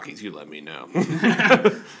walkie-talkies, you let me know.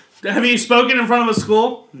 Have you spoken in front of a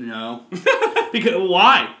school? No. Because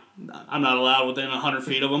why? I'm not allowed within 100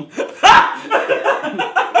 feet of them.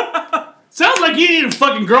 Sounds like you need a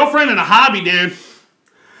fucking girlfriend and a hobby, dude.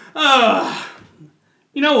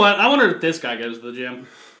 You know what? I wonder if this guy goes to the gym.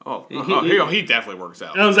 Oh, he definitely works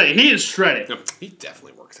out. I was saying, he is shredded. He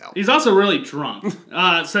definitely works out. He's also really drunk.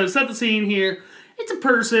 So set the scene here. It's a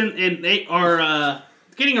person, and they are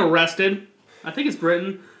getting arrested. I think it's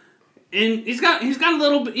Britain. And he's got a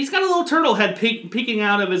little turtle head peeking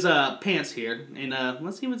out of his pants here. And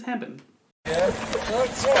let's see what's happened.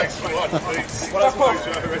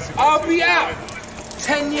 I'll be out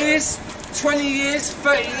 10 years, 20 years,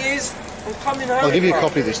 30 years. I'm coming home. I'll give you a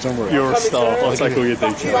copy of this, don't worry. You're a star. I'll take all your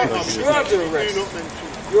details. You are the arrest.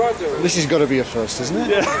 You are the arrest. This has got to be a first, isn't it?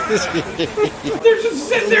 Yeah. They're just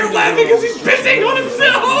sitting there laughing because he's pissing on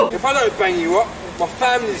himself. If I don't bang you up, my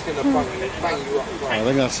family's gonna bang you up. I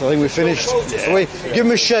think we're finished. Wait, give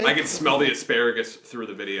him a shake. I can smell the asparagus through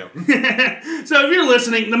the video. So if you're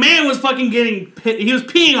listening, the man was fucking he was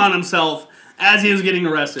peeing on himself as he was getting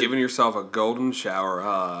arrested. Giving yourself a golden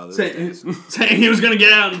shower. Saying he was going to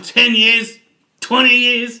get out in 10 years, 20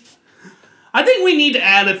 years. I think we need to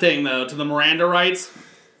add a thing, though, to the Miranda rights.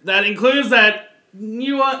 That includes that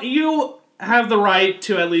you have the right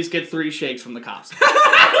to at least get 3 shakes from the cops.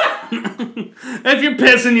 If you're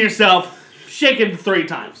pissing yourself, shake it 3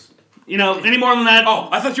 times. You know, any more than that? Oh,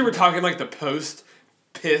 I thought you were talking like the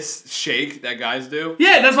post-piss shake that guys do.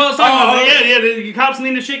 Yeah, that's what I was talking about. Yeah, the cops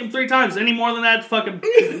need to shake him 3 times. Any more than that, fucking,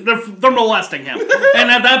 they're molesting him. And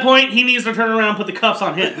at that point, he needs to turn around and put the cuffs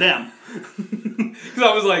on them. Because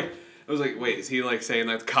I was like, wait, is he like saying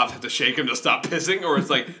that the cops have to shake him to stop pissing, or it's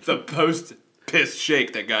like the post-piss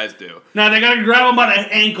shake that guys do? No, they gotta grab him by the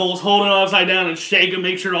ankles, hold him upside down, and shake him,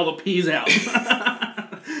 make sure all the pee's out.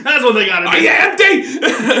 That's what they gotta do. Are you empty?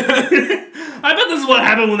 I bet this is what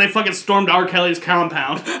happened when they fucking stormed R. Kelly's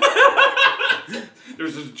compound.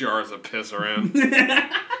 There's just jars of piss around. They're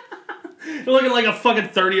looking like a fucking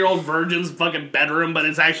 30-year-old virgin's fucking bedroom, but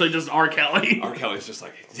it's actually just R. Kelly. R. Kelly's just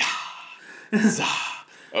like,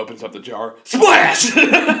 opens up the jar, splash!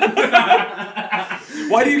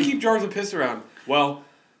 Why do you keep jars of piss around? Well,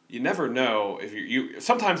 you never know if you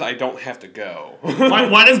sometimes I don't have to go.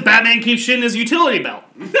 Why does Batman keep shit in his utility belt?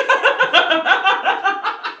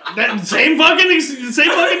 That same fucking use.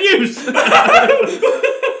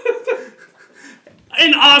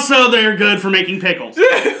 And also, they're good for making pickles.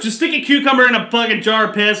 Just stick a cucumber in a fucking jar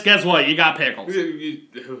of piss. Guess what? You got pickles.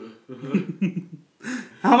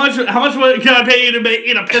 How much can I pay you to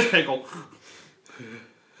eat a piss pickle?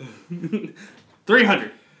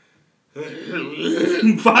 300.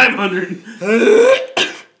 500.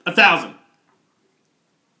 1,000.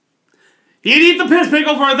 He'd eat the piss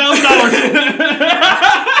pickle for $1,000.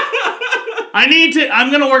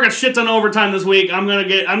 I'm gonna work a shit ton of overtime this week. I'm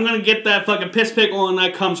gonna get that fucking piss pickle and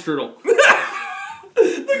that cum strudel.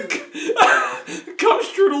 Cum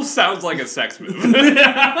strudel sounds like a sex move.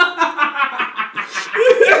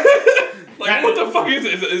 Like, what the fuck is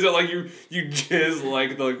it? Is it like you jizz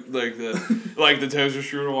like the toaster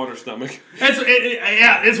strudel on her stomach?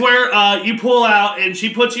 It's where you pull out and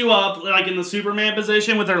she puts you up like in the Superman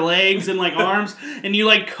position with her legs and like arms, and you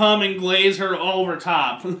like come and glaze her over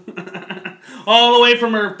top, all the way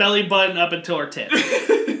from her belly button up until her tip.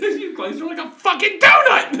 You glaze her like a fucking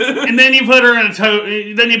donut. And then you put her in a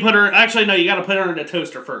Actually, no, you got to put her in a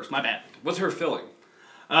toaster first. My bad. What's her filling?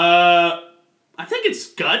 I think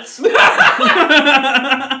it's guts. Let's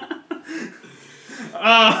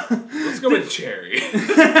go with cherry.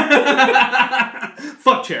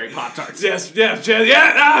 Fuck cherry Pop-Tarts. Yes, yeah.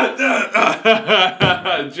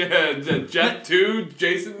 Jet 2,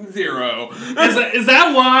 Jason 0. Is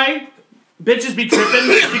that why bitches be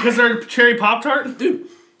tripping? Because they're cherry Pop-Tart? Dude,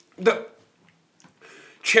 the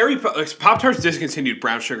cherry Pop-Tarts discontinued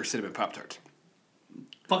brown sugar cinnamon Pop-Tarts.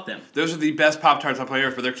 Fuck them. Those are the best Pop-Tarts on planet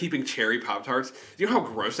Earth, but they're keeping cherry Pop-Tarts. You know how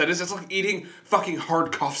gross that is? It's like eating fucking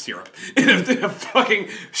hard cough syrup in a fucking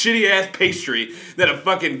shitty-ass pastry that a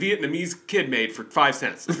fucking Vietnamese kid made for 5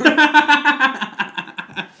 cents. Dude,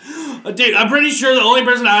 I'm pretty sure the only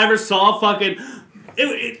person I ever saw the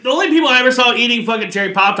only people I ever saw eating fucking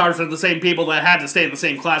cherry Pop-Tarts are the same people that had to stay in the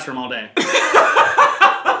same classroom all day.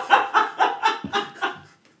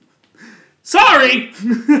 Sorry!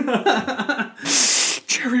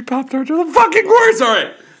 Cherry Pop-Tarts are the fucking worst!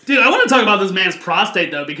 Alright. Dude, I want to talk about this man's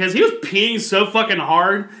prostate, though, because he was peeing so fucking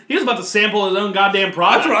hard, he was about to sample his own goddamn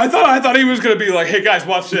product. That's what I thought he was going to be like, hey guys,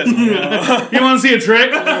 watch this. You want to see a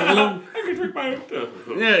trick? I can drink my own piss.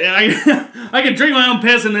 Yeah, I can drink my own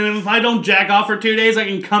piss, and then if I don't jack off for 2 days, I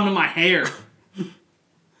can come to my hair.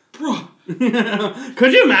 Bro.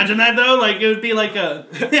 Could you imagine that though? Like it would be like at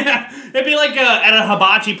a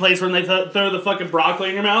hibachi place when they throw the fucking broccoli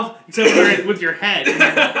in your mouth, except with your head. You're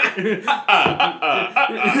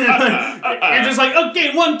just like,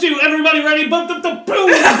 okay, 1, 2, everybody ready? Boom! Come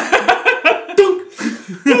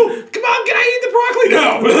on, can I eat the broccoli?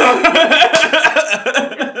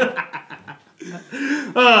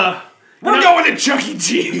 No. We're going to Chuck E.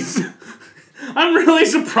 Cheese. I'm really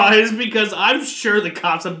surprised because I'm sure the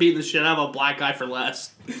cops have beaten the shit out of a black guy for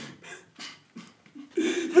less. At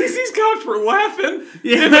least these cops were laughing.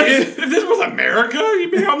 Yeah, if this was America,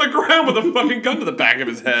 he'd be on the ground with a fucking gun to the back of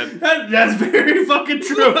his head. That's very fucking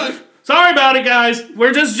true. Sorry about it, guys.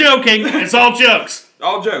 We're just joking. It's all jokes.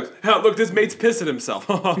 All jokes. Look, this mate's pissing himself.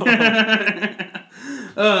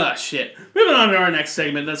 Shit. Moving on to our next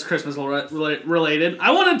segment that's Christmas related.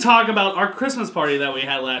 I want to talk about our Christmas party that we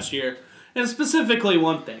had last year, and specifically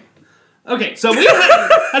one thing. Okay, so we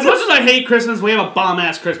have, as much as I hate Christmas, we have a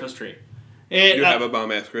bomb-ass Christmas tree. You have a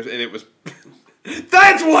bomb-ass Christmas, and it was...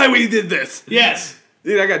 That's why we did this! Yes.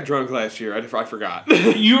 Dude, I got drunk last year. I forgot.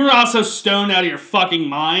 You were also stoned out of your fucking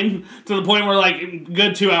mind to the point where, like,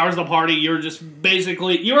 good 2 hours of the party, you were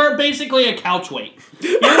basically a couch weight.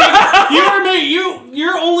 Your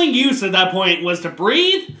only use at that point was to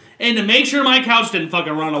breathe and to make sure my couch didn't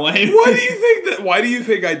fucking run away. Why do you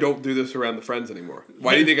think I don't do this around the friends anymore?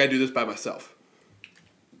 Why do you think I do this by myself?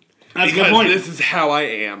 That's a good point. This is how I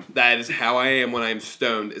am. That is how I am when I'm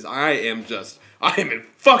stoned. I am in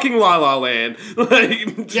fucking La La Land.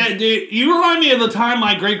 Yeah, dude, you remind me of the time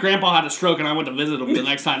my great-grandpa had a stroke and I went to visit him the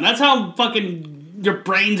next time. That's how fucking your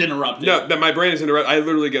brain's interrupted. No, that my brain is interrupted. I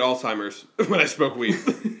literally get Alzheimer's when I smoke weed.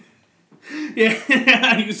 Yeah,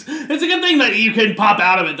 it's a good thing that you can pop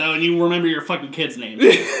out of it, though, and you remember your fucking kid's name.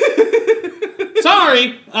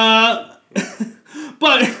 Sorry, but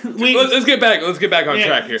let's get back on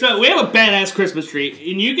track here. So we have a badass Christmas tree,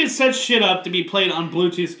 and you can set shit up to be played on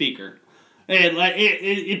Bluetooth speaker. And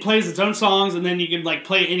it plays its own songs, and then you can like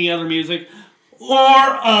play any other music or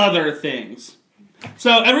other things.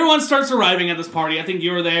 So everyone starts arriving at this party. I think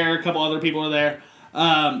you were there. A couple other people were there.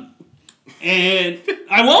 And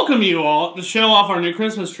I welcome you all to show off our new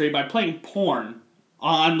Christmas tree by playing porn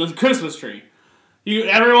on the Christmas tree.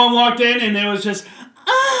 Everyone walked in, and it was just...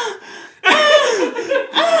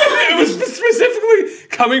 It was specifically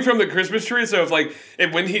coming from the Christmas tree, so it's like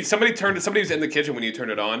somebody was in the kitchen when you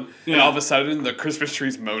turned it on, and all of a sudden the Christmas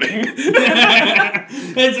tree's moaning.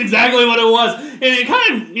 That's exactly what it was, and it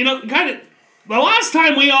kind of. The last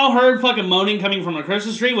time we all heard fucking moaning coming from a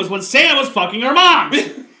Christmas tree was when Sam was fucking her mom.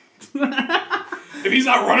 If he's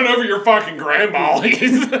not running over your fucking grandma, a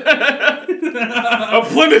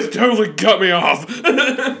Plymouth totally cut me off.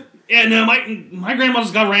 Yeah, no, my grandma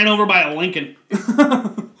just got ran over by a Lincoln.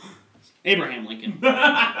 Abraham Lincoln.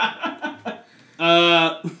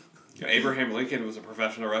 Abraham Lincoln was a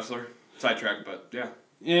professional wrestler. Sidetrack, but yeah.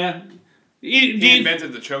 Yeah. He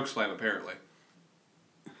invented the choke slam, apparently.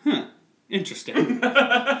 Huh. Interesting.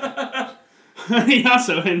 He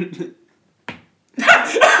also...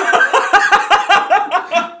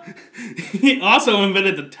 He also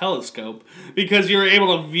invented the telescope because you were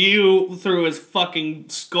able to view through his fucking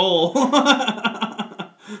skull.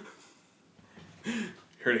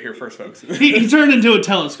 Heard it here first, folks. He turned into a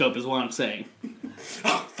telescope, is what I'm saying.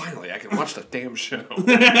 Oh, finally, I can watch the damn show.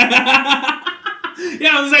 Yeah,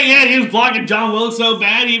 I was saying, yeah, he was blocking John Wilkes so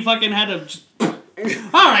bad he fucking had to just...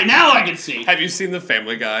 Alright, now I can see. Have you seen the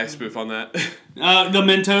Family Guy spoof on that? The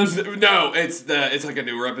Mentos? No, it's like a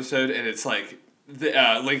newer episode, and it's like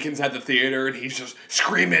Lincoln's at the theater, and he's just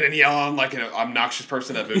screaming and yelling like an obnoxious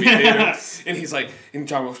person at the movie theater. And he's like, and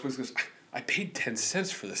John Wilkes goes, I paid 10 cents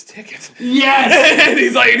for this ticket. Yes! and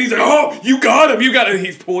he's like, oh, you got him. And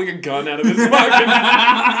he's pulling a gun out of his pocket.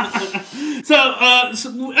 So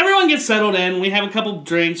everyone gets settled in. We have a couple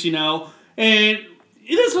drinks, and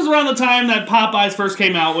this was around the time that Popeyes first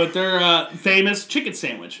came out with their famous chicken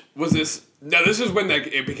sandwich. This is when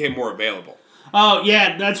it became more available. Oh,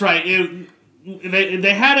 yeah, that's right.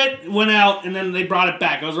 They had it, went out, and then they brought it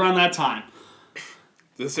back. It was around that time.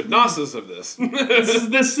 The synopsis of this. This is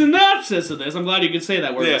the synopsis of this. I'm glad you could say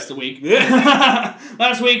that word this week. Yeah.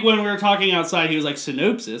 Last week when we were talking outside, he was like,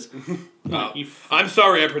 synopsis. Oh, I'm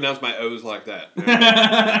sorry I pronounced my O's like that.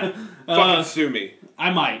 Fucking sue me.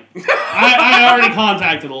 I might. I already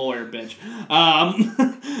contacted a lawyer, bitch.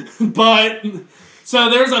 But,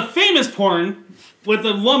 so there's a famous porn with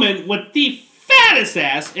a woman with the fattest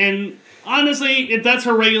ass, and honestly, if that's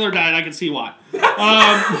her regular diet, I can see why.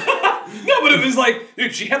 No, but it was like,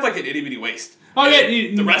 dude, she had like an itty bitty waist. Oh yeah,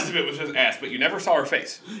 the rest of it was just ass, but you never saw her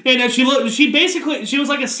face. Yeah, no, she was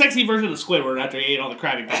like a sexy version of Squidward after he ate all the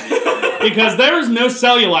Krabby Patties. Because there was no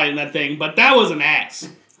cellulite in that thing, but that was an ass.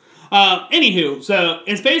 Anywho, so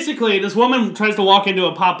it's basically this woman tries to walk into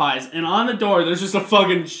a Popeyes, and on the door there's just a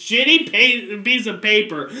fucking shitty piece of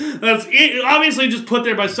paper that's obviously just put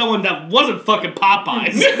there by someone that wasn't fucking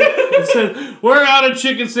Popeyes. It said, "We're out of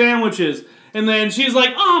chicken sandwiches." And then she's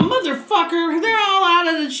like, "Oh, motherfucker, they're all out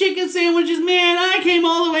of the chicken sandwiches, man. I came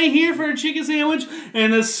all the way here for a chicken sandwich."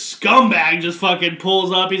 And this scumbag just fucking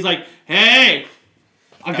pulls up. He's like, "Hey,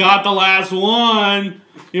 I got the last one.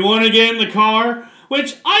 You want to get in the car?"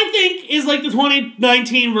 Which I think is like the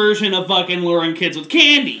 2019 version of fucking luring kids with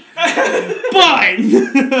candy. But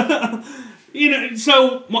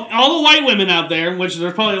So all the white women out there, which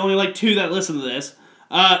there's probably only like 2 that listen to this,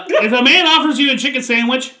 if a man offers you a chicken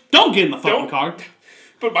sandwich, don't get in the fucking car.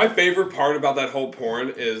 But my favorite part about that whole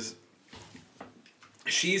porn is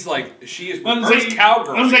she is reverse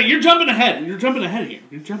cowgirl. I was like, you're jumping ahead. You're jumping ahead here.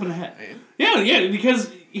 You're jumping ahead. Yeah,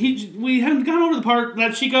 because we hadn't gone over the part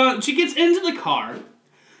that she gets into the car,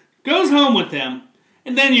 goes home with him,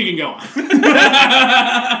 and then you can go on.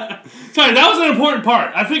 Sorry, that was an important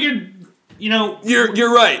part. I figured.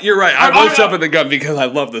 You're right. I was jumping the gun because I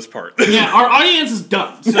love this part. Yeah, our audience is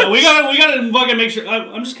dumb, so we gotta fucking make sure.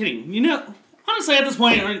 I'm just kidding. Honestly, at this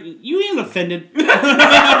point, are you even offended?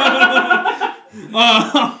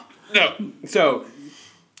 No. So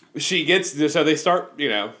she gets. So they start.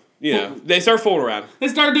 They start fooling around. They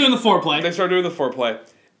start doing the foreplay.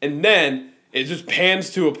 And then it just pans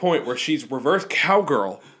to a point where she's reverse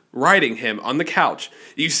cowgirl. Riding him on the couch.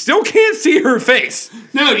 You still can't see her face.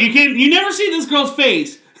 No, you can't. You never see this girl's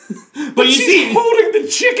face. But she's holding the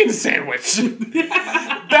chicken sandwich.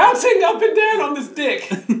 Bouncing up and down on this dick.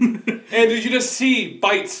 And you just see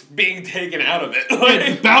bites being taken out of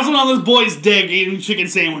it. Bouncing on this boy's dick eating chicken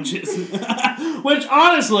sandwiches. Which,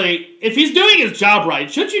 honestly, if he's doing his job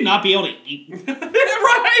right, should you not be able to eat?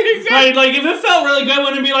 Right, exactly. Like, if it felt really good,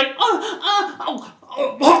 wouldn't it be like,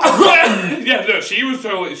 Yeah, no, she was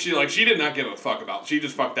totally, she did not give a fuck about, she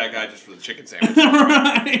just fucked that guy just for the chicken sandwich.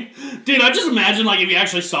 Right. Dude, I just imagine, if you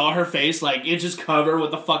actually saw her face, it's just covered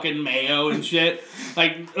with the fucking mayo and shit.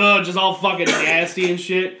 Just all fucking nasty and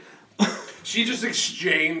shit. She just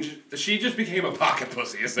became a pocket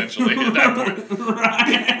pussy, essentially, at that point.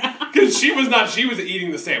 Right. Because she was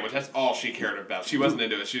eating the sandwich. That's all she cared about. She wasn't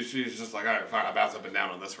into it. She was just like, all right, fine, I'll bounce up and down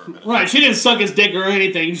on this for a minute. Right, she didn't suck his dick or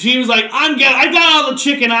anything. She was like, I got all the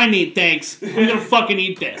chicken I need, thanks. I'm gonna fucking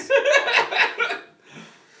eat this.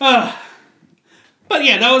 But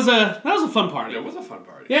yeah, that was a fun party. It was a fun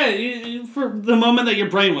party. Yeah, for the moment that your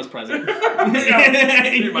brain was present.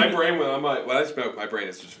 Dude, my brain, when I smoke, my brain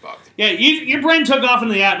is just fucked. Yeah, your brain took off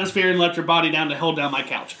into the atmosphere and left your body down to hold down my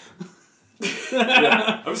couch.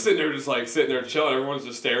 Yeah, I'm sitting there chilling. Everyone's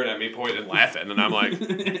just staring at me, pointing and laughing, and I'm like,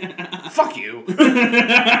 "Fuck you."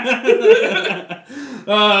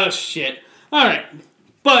 Oh shit! All right,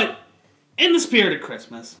 but in the spirit of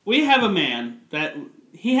Christmas, we have a man that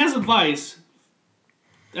he has advice.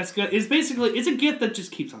 That's good. It's a gift that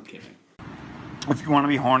just keeps on giving. If you want to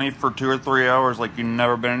be horny for 2 or 3 hours like you've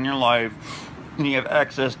never been in your life, and you have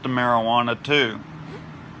access to marijuana too,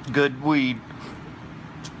 good weed.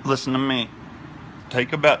 Listen to me.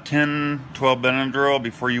 Take about 10, 12 Benadryl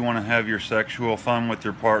before you want to have your sexual fun with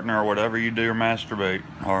your partner or whatever you do or masturbate,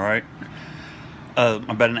 alright?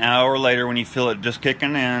 About an hour later when you feel it just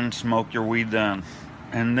kicking in, smoke your weed then.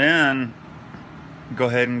 And then go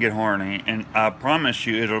ahead and get horny. And I promise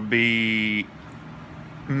you it'll be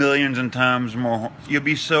millions and times more. You'll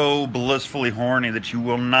be so blissfully horny that you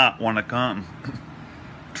will not want to come.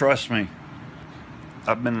 Trust me.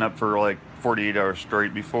 I've been up for 48 hours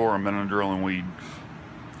straight before. I've been drilling weed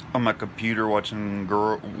on my computer watching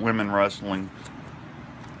women wrestling.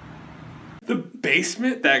 The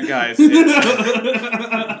basement that guy's in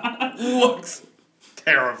looks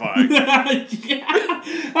terrifying. Yeah.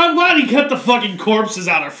 I'm glad he kept the fucking corpses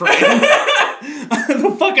out of frame.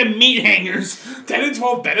 The fucking meat hangers. 10 and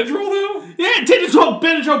 12 Benadryl though? Yeah, 10 to 12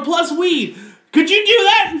 Benadryl plus weed. Could you do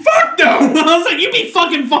that? Fuck no! I was like, you'd be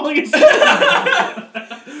fucking falling asleep.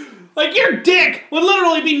 Your dick would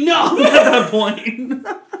literally be numb at that point.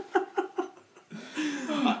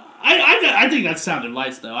 I think that sounded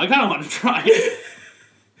nice, though. I kind of want to try it.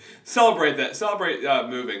 Celebrate that. Celebrate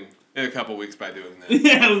moving in a couple weeks by doing that.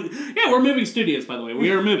 Yeah, we're moving studios, by the way.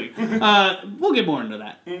 We are moving. We'll get more into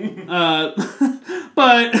that.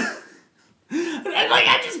 But,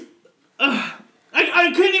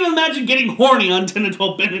 I couldn't even imagine getting horny on 10 to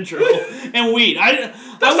 12 Benadryl and weed.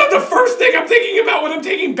 That's not the first thing I'm thinking about when I'm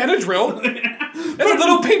taking Benadryl. That's a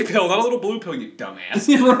little pink pill, not a little blue pill, you dumbass.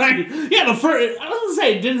 Right. Yeah, I was going to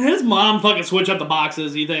say, didn't his mom fucking switch up the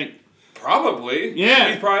boxes, you think? Probably.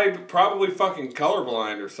 Yeah. He's probably fucking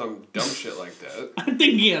colorblind or some dumb shit like that. I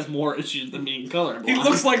think he has more issues than being colorblind. He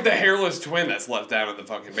looks like the hairless twin that's left down in the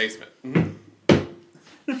fucking basement.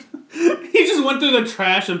 He just went through the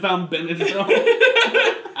trash and found Benadryl.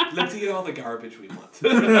 Let's eat all the garbage we want.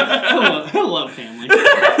 Hello, family.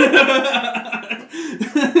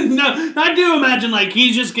 No, I do imagine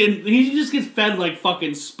he just gets fed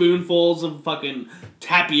fucking spoonfuls of fucking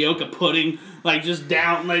tapioca pudding, just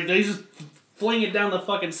down, they just fling it down the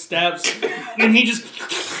fucking steps, and he just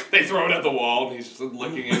They throw it at the wall, and he's just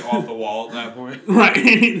licking it off the wall at that point.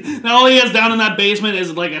 Right. Now all he has down in that basement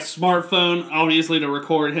is like a smartphone, obviously to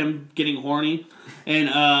record him getting horny, and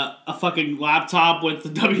a fucking laptop with the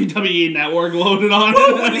WWE Network loaded on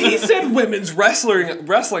it. When he said women's wrestling,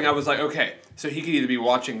 I was like, okay, so he could either be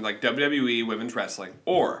watching like WWE women's wrestling,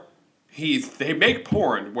 or they make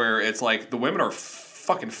porn where it's like the women are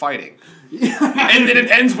fucking fighting, and then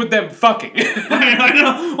it ends with them fucking. I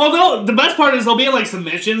know. Well, the best part is they'll be in like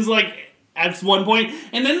submissions, like at one point,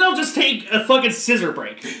 and then they'll just take a fucking scissor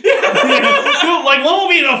break. Like one will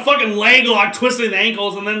be in a fucking leg lock, twisting the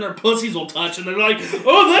ankles, and then their pussies will touch, and they're like,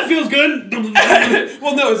 "Oh, that feels good."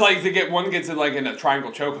 Well, no, it's like one gets in like in a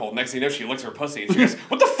triangle chokehold. Next thing you know, she licks her pussy, and she goes,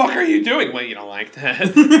 "What the fuck are you doing?" Wait, you don't like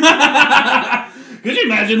that? Could you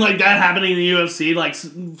imagine like that happening in the UFC? Like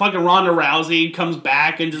fucking Ronda Rousey comes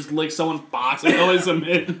back and just licks someone's box and goes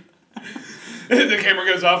submit. The camera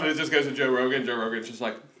goes off, and it just goes to Joe Rogan. Joe Rogan's just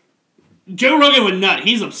like. Joe Rogan would nut.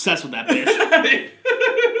 He's obsessed with that bitch.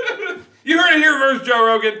 You heard it here first, Joe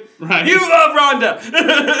Rogan. Right. You love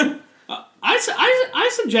Rhonda. I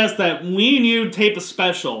suggest that we and you tape a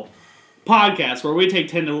special podcast where we take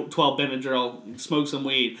 10 to 12 Benadryl, smoke some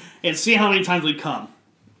weed, and see how many times we come.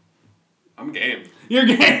 I'm game. You're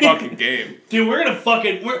game. I'm fucking game. Dude, we're gonna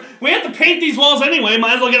fucking... we have to paint these walls anyway.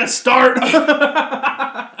 Might as well get a start.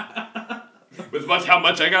 With how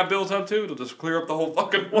much I got built up to, it'll just clear up the whole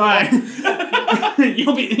fucking wall. Right.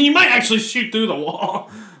 You might actually shoot through the wall.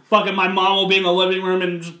 Fucking my mom will be in the living room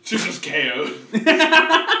and she's just KO'd.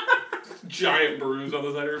 Giant bruise on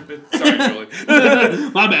the side of her face. Sorry, Julie.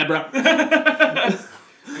 My bad, bro.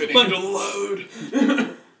 Couldn't even load.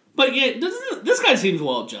 But yeah, this guy seems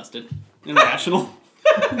well adjusted and rational.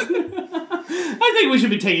 I think we should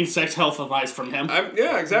be taking sex health advice from him.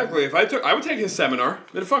 Yeah, exactly. I would take his seminar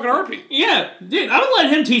in a fucking heartbeat. Yeah, dude, I would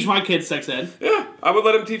let him teach my kids sex ed. Yeah, I would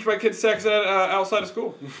let him teach my kids sex ed outside of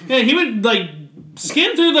school. Yeah, he would like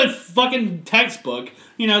skim through the fucking textbook.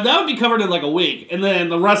 You know, that would be covered in like a week, and then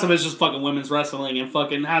the rest of it's just fucking women's wrestling and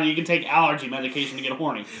fucking how you can take allergy medication to get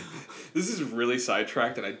horny. This is really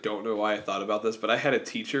sidetracked, and I don't know why I thought about this, but I had a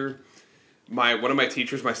teacher. One of my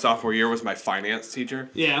teachers my sophomore year was my finance teacher.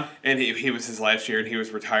 Yeah. And he was his last year and he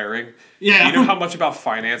was retiring. Yeah. You know how much about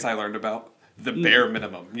finance I learned about? The bare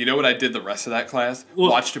minimum. You know what I did the rest of that class?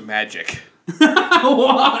 Watched Magic.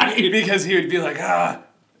 Why? Because he would be like, I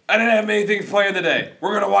didn't have many things planned today. We're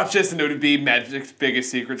going to watch this, and it would be Magic's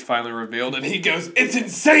biggest secrets finally revealed. And he goes, it's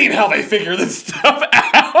insane how they figure this stuff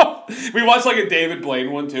out. We watched like a David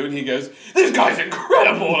Blaine one too, and he goes, this guy's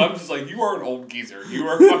incredible. And I'm just like, you are an old geezer. You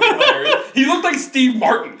are fucking hilarious. He looked like Steve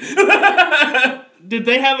Martin. Did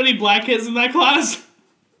they have any black kids in that class?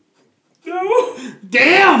 No.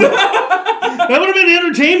 Damn! That would have been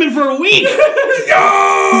entertainment for a week.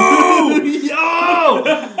 Yo! Yo!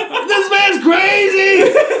 This man's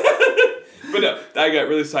crazy! But no, I got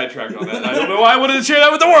really sidetracked on that. I don't know why I wanted to share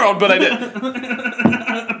that with the world, but I did.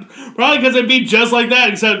 Probably because it'd be just like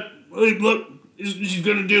that, except, look, she's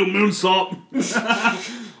gonna do moonsault.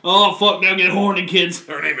 Oh, fuck, now get horny, kids.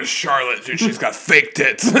 Her name is Charlotte, and she's got fake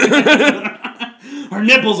tits. Her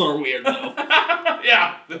nipples are weird, though.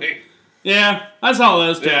 Yeah. Yeah, I saw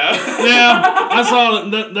those too. Yeah. Yeah, I saw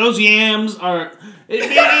those yams are...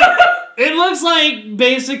 It looks like,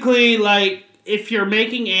 basically, like, if you're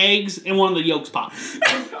making eggs and one of the yolks pop.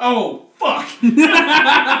 Oh, fuck.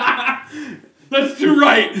 That's too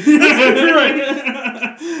right. That's too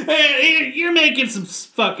right. Hey, you're making some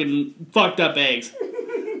fucking fucked up eggs.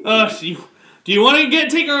 Do you want to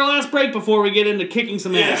take our last break before we get into kicking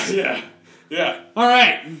some ass? Yeah. All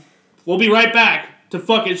right. We'll be right back to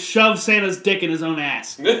fucking shove Santa's dick in his own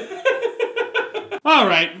ass. All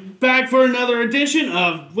right. Back for another edition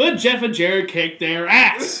of Would Jeff and Jared Kick Their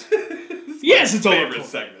Ass? Yes, it's favorite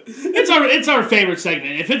segment. It's our favorite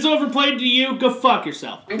segment. If it's overplayed to you, go fuck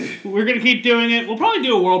yourself. We're gonna keep doing it. We'll probably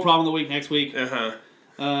do a world problem of the week next week. There's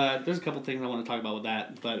a couple things I want to talk about with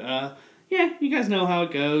that, but yeah, you guys know how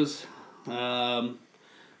it goes.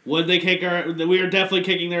 Would they kick our? We are definitely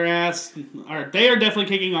kicking their ass. Or they are definitely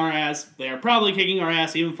kicking our ass. They are probably kicking our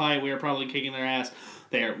ass. Even fight, we are probably kicking their ass.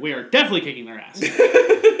 We are definitely kicking their ass.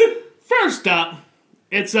 First up,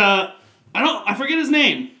 it's I forget his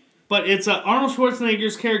name. But it's Arnold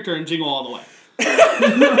Schwarzenegger's character in Jingle All the Way.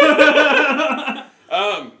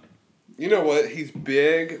 You know what? He's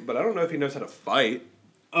big, but I don't know if he knows how to fight.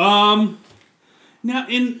 Now,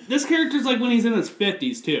 in this character's like when he's in his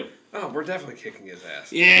 50s too. Oh, we're definitely kicking his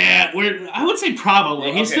ass. Yeah, I would say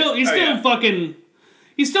probably. He's still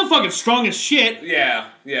fucking strong as shit. Yeah,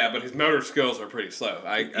 but his motor skills are pretty slow.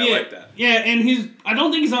 I like that. Yeah, and I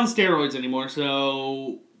don't think he's on steroids anymore,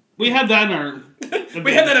 so We have that in our...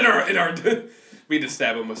 We had that in our we just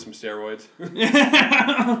stab him with some steroids.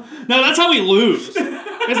 No, that's how we lose.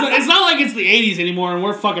 It's not like it's the 80s anymore and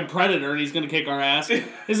we're fucking Predator and he's gonna kick our ass.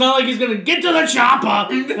 It's not like he's gonna get to the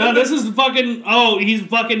chopper. No, this is fucking... Oh, he's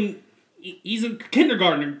a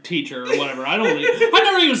kindergarten teacher or whatever. I've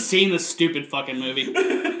never even seen this stupid fucking movie.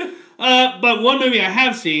 But one movie I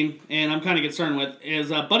have seen, and I'm kind of concerned with, is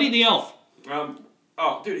Buddy the Elf.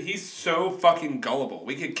 Oh, dude, he's so fucking gullible.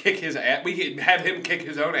 We could kick his ass. We could have him kick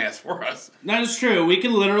his own ass for us. That is true. We could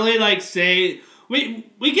literally, like, say... We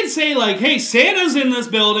could say, like, hey, Santa's in this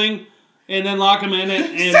building, and then lock him in it.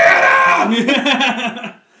 And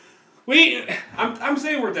Santa! I'm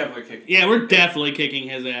saying we're definitely kicking. Yeah, we're definitely kicking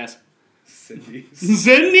his ass. Cindy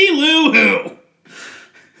Lou Who.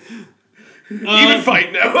 Even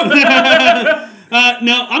fight now.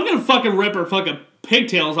 No, I'm gonna fucking rip her fucking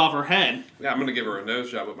pigtails off her head. Yeah, I'm gonna give her a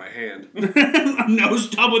nose job with my hand. A nose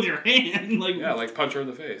job with your hand? Like punch her in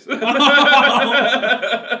the face. I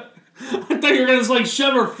thought you were gonna just like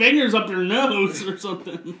shove her fingers up your nose or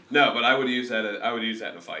something. No, but I would use that in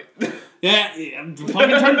a fight. Yeah,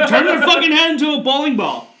 fucking turn her fucking head into a bowling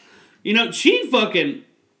ball. You know, she fucking...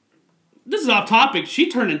 This is off topic.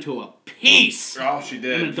 She turned into a piece. Oh, she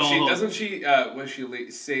did. Doesn't she? When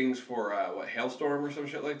she sings for Hailstorm or some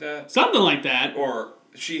shit like that. Something like that. Or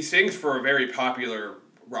she sings for a very popular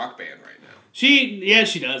rock band right now. She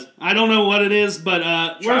does. I don't know what it is, but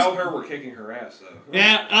we're kicking her ass though.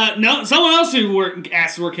 Yeah. No, someone else who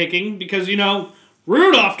asses were kicking because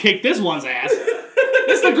Rudolph kicked this one's ass.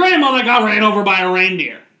 It's the grandma that got ran over by a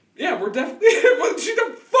reindeer. Yeah, we're definitely. She's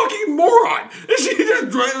a fucking moron. She just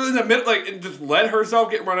drove in the middle, and just let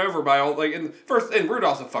herself get run over by all and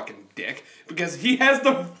Rudolph's a fucking dick because he has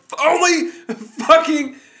the only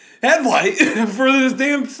fucking headlight for this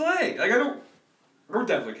damn sleigh. We're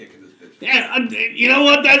definitely kicking this bitch. Yeah, you know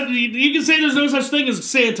what? You can say there's no such thing as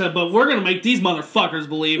Santa, but we're gonna make these motherfuckers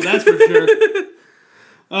believe. That's for sure.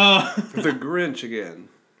 The Grinch again.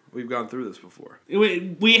 We've gone through this before.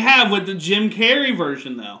 We have with the Jim Carrey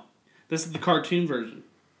version, though. This is the cartoon version.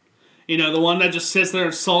 The one that just sits there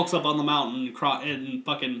and sulks up on the mountain and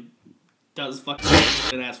fucking does fucking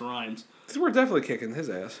ass rhymes. So we're definitely kicking his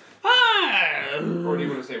ass. Or do you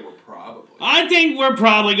want to say we're probably? I think we're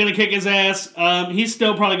probably going to kick his ass. He's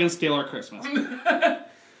still probably going to steal our Christmas. We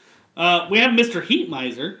have Mr. Heat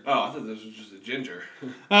Miser. Oh, I thought this was just a ginger.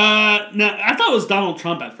 No, I thought it was Donald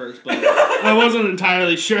Trump at first, but I wasn't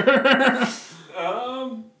entirely sure.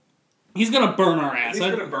 He's gonna burn our ass. He's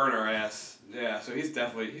gonna burn our ass. Yeah, so he's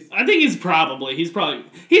definitely. I think he's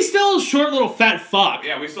still a short little fat fuck.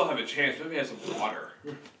 Yeah, we still have a chance. Maybe he has some water.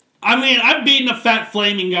 I mean, I've beaten a fat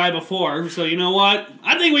flaming guy before, so you know what?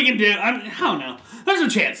 I think we can do. I don't know. There's a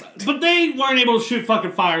chance, but they weren't able to shoot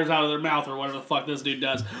fucking fires out of their mouth or whatever the fuck this dude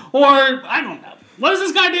does. Or I don't know. What does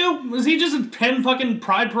this guy do? Was he just attend fucking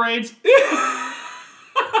pride parades?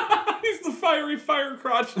 He's the fiery fire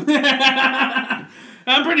crotch.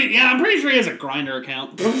 I'm pretty sure he has a Grindr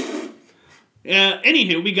account.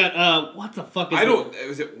 Anywho, we got what the fuck is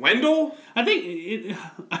is it Wendell? I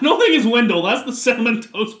don't think it's Wendell. That's the Cinnamon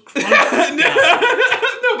Toast Crunch.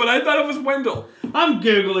 No, but I thought it was Wendell. I'm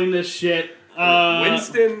googling this shit.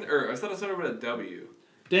 Winston, or I thought it started with a W.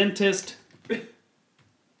 Dentist.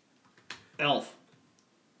 Elf.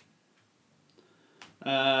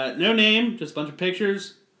 No name, just a bunch of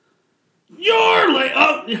pictures.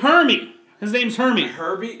 Hermie. His name's Hermie.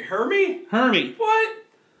 Hermie? Hermie. What?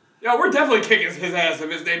 Yeah, we're definitely kicking his ass if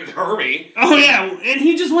his name is Hermie. Oh yeah, and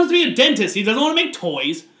he just wants to be a dentist. He doesn't want to make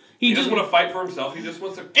toys. He just want to fight for himself. He just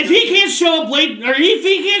wants to. If he can't show up late, or if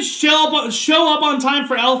he can't show up on time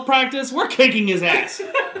for elf practice, we're kicking his ass.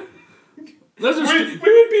 We would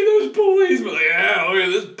be those police, but look at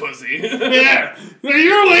this pussy. Yeah,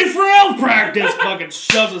 you're late for elf practice. Fucking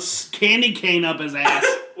shoves a candy cane up his ass.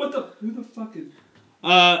 Who the fuck is?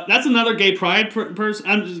 That's another gay pride person.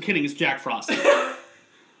 I'm just kidding. It's Jack Frost.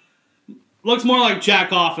 Looks more like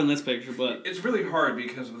Jack Off in this picture, but it's really hard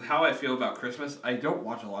because with how I feel about Christmas, I don't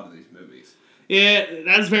watch a lot of these movies. Yeah,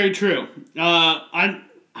 that's very true. I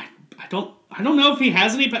don't know if he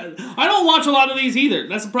has any. I don't watch a lot of these either.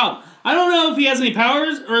 That's the problem. I don't know if he has any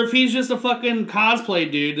powers or if he's just a fucking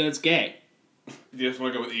cosplay dude that's gay. You just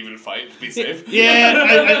want to go with even fight to be safe?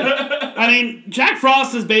 Yeah, I mean, Jack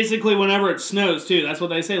Frost is basically whenever it snows, too. That's what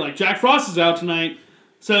they say. Like, Jack Frost is out tonight,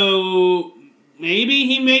 so maybe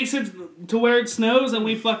he makes it to where it snows and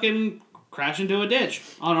we fucking crash into a ditch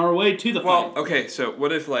on our way to the fight. Well, okay, so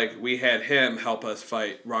what if, we had him help us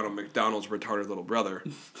fight Ronald McDonald's retarded little brother,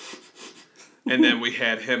 and then we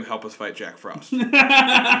had him help us fight Jack Frost?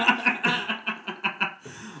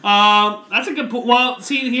 That's a good point. Well,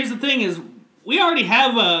 see, here's the thing: is we already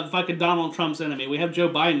have a fucking Donald Trump's enemy. We have Joe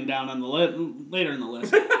Biden down on the later in the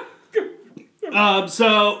list.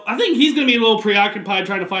 So I think he's gonna be a little preoccupied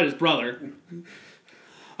trying to fight his brother.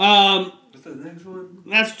 What's the next one?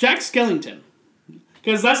 That's Jack Skellington.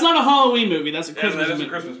 Because that's not a Halloween movie. That's a Christmas movie. That is a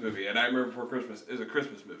Christmas movie, and Nightmare Before Christmas is a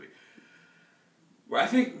Christmas movie. Well, I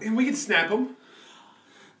think we can snap him.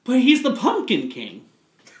 But he's the Pumpkin King.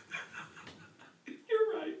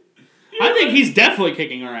 You're right. I think he's definitely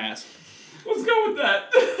kicking our ass. Let's go with that.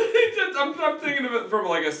 I'm thinking of it from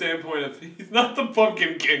like a standpoint of he's not the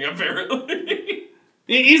Pumpkin King apparently.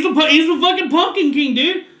 He's the fucking Pumpkin King,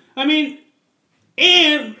 dude. I mean,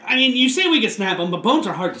 you say we can snap him, but bones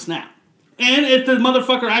are hard to snap. And if the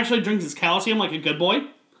motherfucker actually drinks his calcium like a good boy,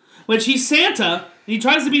 which he's Santa, he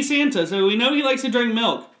tries to be Santa, so we know he likes to drink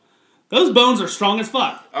milk. Those bones are strong as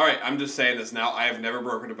fuck. All right, I'm just saying this now. I have never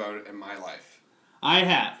broken a bone in my life. I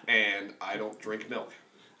have. And I don't drink milk.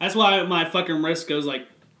 That's why my fucking wrist goes like...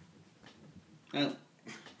 I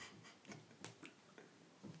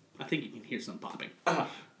think you can hear some popping. I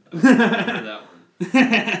heard that one.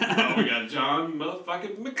 Oh, we got John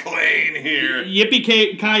motherfucking McClane here.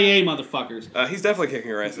 Yippee-ki-yay, motherfuckers. He's definitely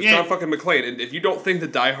kicking our ass. It's Yeah. John fucking McClane. And if you don't think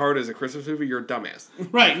that Die Hard is a Christmas movie, you're a dumbass.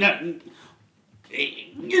 Right. No,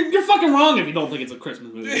 you're fucking wrong if you don't think it's a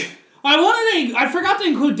Christmas movie. I forgot to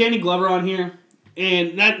include Danny Glover on here.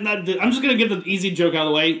 And I'm just going to get the easy joke out of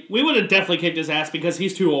the way. We would have definitely kicked his ass because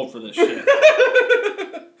he's too old for this shit.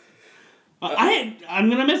 I'm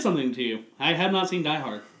going to admit something to you. I have not seen Die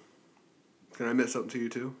Hard. Can I admit something to you,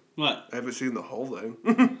 too? What? I haven't seen the whole thing.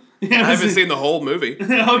 I haven't seen the whole movie.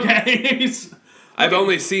 Okay. I've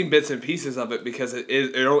only seen bits and pieces of it because it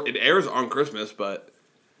airs on Christmas, but...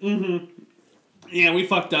 Mm-hmm. Yeah, we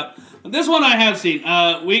fucked up. This one I have seen.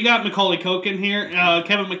 We got Macaulay Culkin here.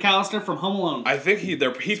 Kevin McAllister from Home Alone. I think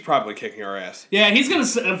he's probably kicking our ass. Yeah, he's going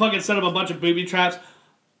to fucking set up a bunch of booby traps.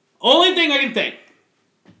 Only thing I can think.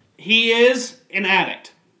 He is an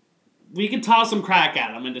addict. We could toss some crack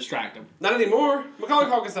at him and distract him. Not anymore. Macaulay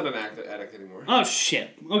Culkin's not an addict anymore. Oh,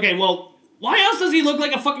 shit. Okay, well, why else does he look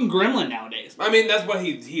like a fucking gremlin nowadays? I mean, that's what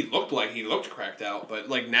he looked like. He looked cracked out, but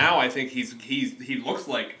like now I think he just looks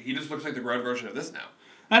like the grown version of this now.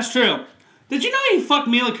 That's true. Did you know he fucked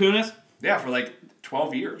Mila Kunis? Yeah, for like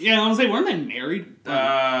 12 years. Yeah, I was like, weren't they married?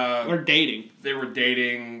 Or dating? They were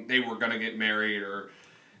dating. They were gonna get married, or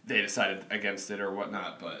they decided against it, or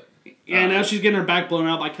whatnot. But yeah, now she's getting her back blown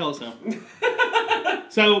out by Kelso.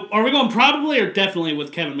 So, are we going probably or definitely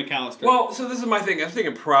with Kevin McAllister? Well, so this is my thing. I'm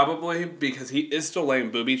thinking probably because he is still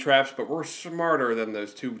laying booby traps, but we're smarter than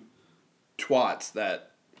those two twats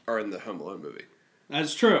that are in the Home Alone movie.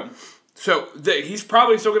 That's true. So he's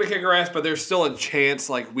probably still going to kick our ass, but there's still a chance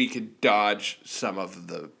like we could dodge some of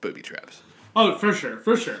the booby traps. Oh, for sure,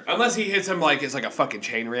 for sure. Unless he hits him like it's like a fucking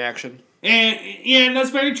chain reaction. And yeah, that's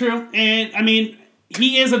very true. And I mean,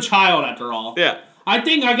 he is a child after all. Yeah. I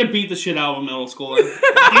think I could beat the shit out of a middle schooler. Do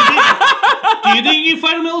you think you can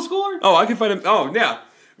fight a middle schooler? Oh, I can fight him. Oh, yeah.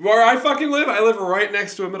 Where I fucking live, I live right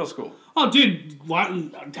next to a middle school. Oh, dude, have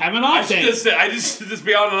an off day. I just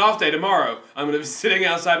be on an off day tomorrow. I'm going to be sitting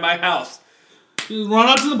outside my house. Just run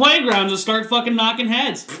up to the playground and just start fucking knocking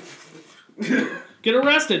heads. Get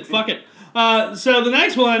arrested. Fuck it. So the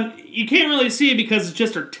next one, you can't really see it because it's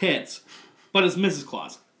just her tits. But it's Mrs.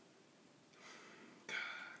 Claus.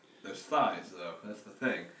 There's thighs, though. That's the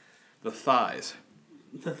thing. The thighs.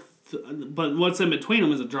 But what's in between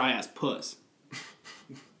them is a dry-ass puss.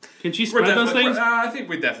 Can she spread those things? I think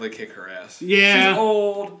we definitely kick her ass. Yeah. She's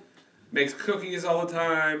old, makes cookies all the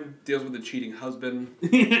time, deals with a cheating husband.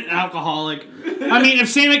 Alcoholic. I mean, if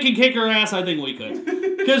Santa can kick her ass, I think we could.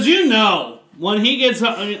 Because when he gets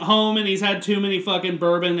home and he's had too many fucking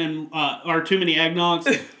bourbon and or too many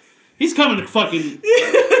eggnogs, he's coming to fucking...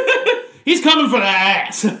 He's coming for the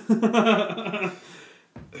ass.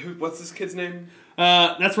 What's this kid's name?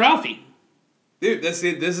 That's Ralphie. Dude, this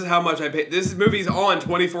is how much I pay. This movie's on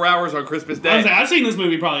 24 hours on Christmas Day. I've seen this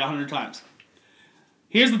movie probably 100 times.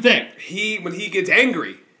 Here's the thing. When he gets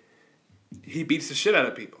angry, he beats the shit out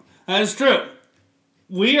of people. That is true.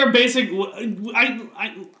 We are basic...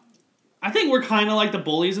 I think we're kind of like the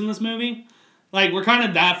bullies in this movie. Like, we're kind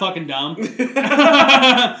of that fucking dumb.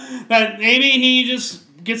 That maybe he just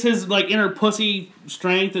gets his, like, inner pussy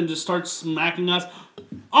strength and just starts smacking us.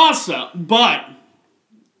 Also, but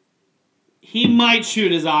he might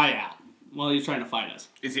shoot his eye out while he's trying to fight us.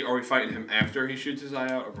 Are we fighting him after he shoots his eye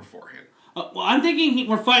out or beforehand? Well, I'm thinking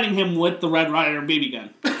we're fighting him with the Red Ryder BB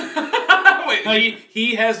gun. Wait,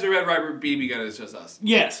 he has the Red Ryder BB gun, it's just us.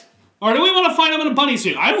 Yes. Or do we want to fight him in a bunny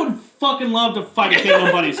suit? I would fucking love to fight a kid in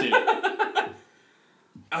a bunny suit.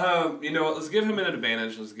 You know what? Let's give him an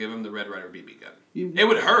advantage. Let's give him the Red Ryder BB gun. It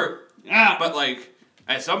would hurt, but like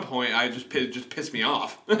at some point, I just pissed me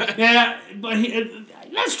off. Yeah, but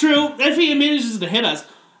that's true. If he manages to hit us,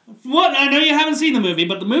 what? I know you haven't seen the movie,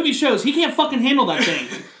 but the movie shows he can't fucking handle that thing.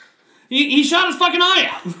 He shot his fucking eye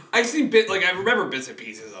out. I've seen I remember bits and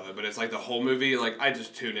pieces of it, but it's like the whole movie. Like I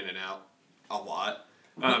just tune in and out a lot.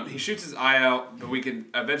 He shoots his eye out, but we can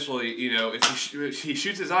eventually, you know, if he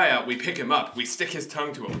shoots his eye out, we pick him up, we stick his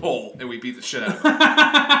tongue to a pole, and we beat the shit out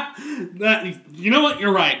of him. You know what?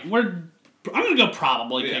 You're right. I'm gonna go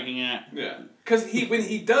probably kicking it. Yeah, because when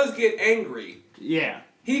he does get angry,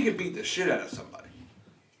 he can beat the shit out of somebody.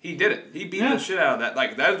 He did it. He beat the shit out of that.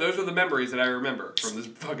 Like those are the memories that I remember from this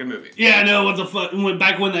fucking movie. Yeah, I know. What the fuck?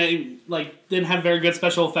 Back when they like didn't have very good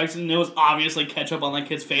special effects, and it was obviously ketchup on that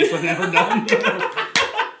kid's face when they were done.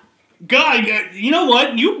 God, you know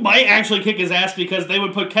what? You might actually kick his ass because they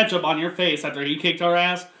would put ketchup on your face after he kicked our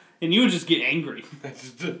ass, and you would just get angry.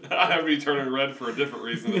 I have you turning red for a different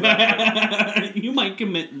reason. You might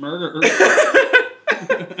commit murder.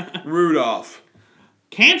 Rudolph.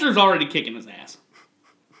 Cancer's already kicking his ass.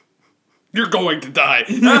 You're going to die.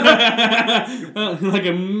 Like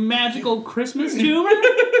a magical Christmas tumor?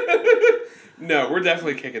 No, we're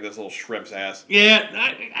definitely kicking this little shrimp's ass. Yeah,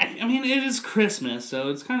 I mean, it is Christmas, so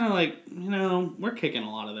it's kind of like, you know, we're kicking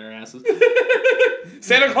a lot of their asses.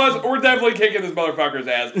 Santa Claus, we're definitely kicking this motherfucker's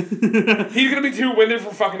ass. He's gonna be too winded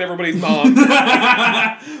for fucking everybody's mom.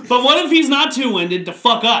 But what if he's not too winded to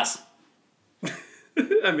fuck us?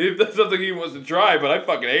 I mean, if that's something he wants to try, but I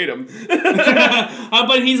fucking hate him.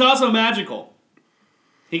 But he's also magical.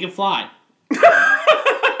 He can fly.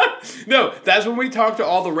 No, that's when we talk to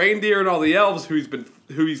all the reindeer and all the elves who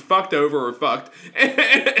he's fucked over or fucked,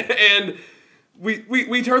 and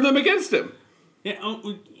we turn them against him. Yeah,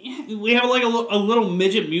 we have like a little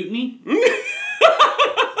midget mutiny.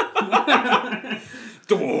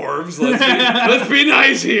 Dwarves, let's be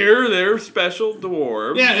nice here. They're special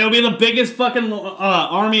dwarves. Yeah, it'll be the biggest fucking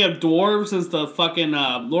army of dwarves since the fucking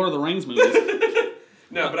Lord of the Rings movies.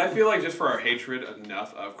 No, but I feel like just for our hatred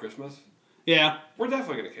enough of Christmas, yeah, we're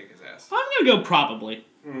definitely gonna kick his ass. I'm gonna go probably.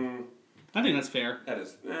 I think that's fair. That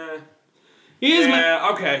is.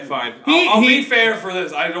 Okay, fine. I'll be fair for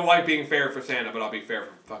this. I don't like being fair for Santa, but I'll be fair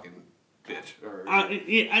for fucking bitch.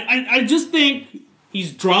 I just think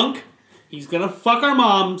he's drunk. He's gonna fuck our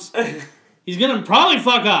moms. He's gonna probably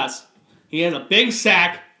fuck us. He has a big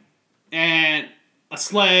sack and a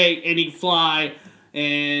sleigh, and he can fly,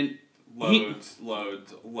 and loads.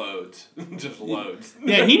 Just loads.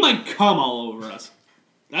 Yeah, he might come all over us.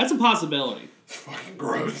 That's a possibility. It's fucking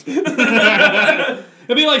gross. It'd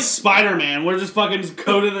be like Spider-Man. We're just fucking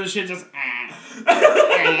coated in shit, just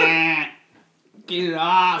get it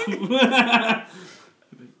off.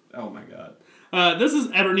 Oh my god. This is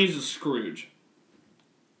Ebenezer Scrooge.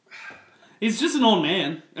 He's just an old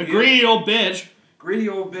man. A greedy old bitch. Greedy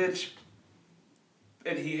old bitch.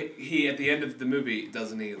 And he at the end of the movie,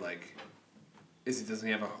 doesn't he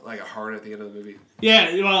have a heart at the end of the movie?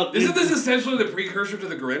 Yeah, well... Isn't this essentially the precursor to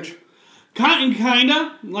the Grinch?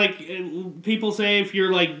 Kinda. Like, people say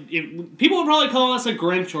people would probably call us a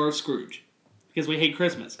Grinch or a Scrooge. Because we hate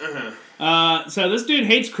Christmas. So this dude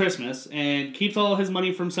hates Christmas and keeps all his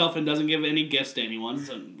money for himself and doesn't give any gifts to anyone.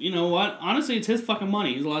 So, you know what? Honestly, it's his fucking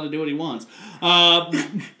money. He's allowed to do what he wants. So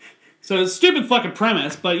it's a stupid fucking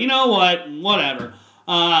premise, but you know what? Whatever.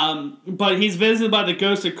 But he's visited by the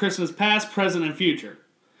ghost of Christmas past, present, and future.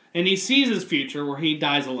 And he sees his future where he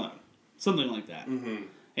dies alone. Something like that. Mm-hmm.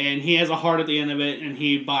 And he has a heart at the end of it, and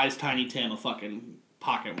he buys Tiny Tim a fucking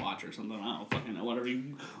pocket watch or something. I don't fucking know.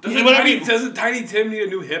 Doesn't Tiny Tim need a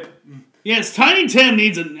new hip? Yes, Tiny Tim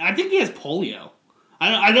needs I think he has polio.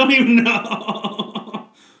 I don't even know.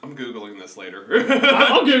 I'm Googling this later.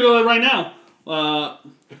 I'll Google it right now.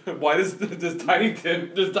 Why does Tiny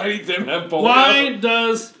Tim have polio? Why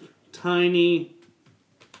does Tiny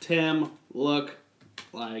Tim look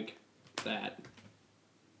like that?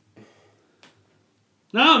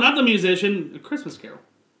 No, not the musician. A Christmas Carol.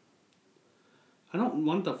 I don't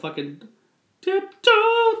want the fucking tiptoe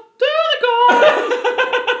through the garden.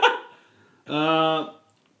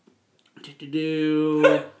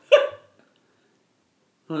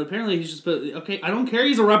 Well, apparently he's just okay. I don't care.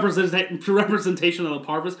 He's a representation of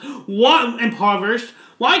impoverished. What impoverished?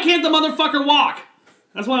 Why can't the motherfucker walk?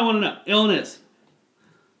 That's what I want to know. Illness.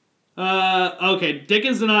 Okay.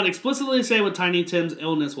 Dickens did not explicitly say what Tiny Tim's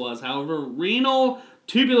illness was. However, renal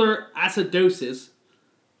tubular acidosis,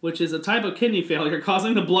 which is a type of kidney failure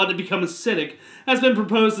causing the blood to become acidic, has been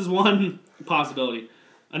proposed as one possibility.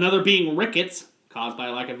 Another being rickets, caused by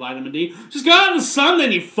a lack of vitamin D. Just go out in the sun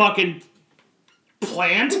then, you fucking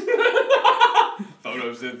plant.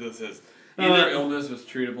 Photosynthesis. Either illness was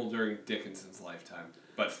treatable during Dickinson's lifetime,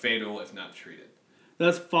 but fatal if not treated.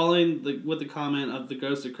 Thus, following with the comment of the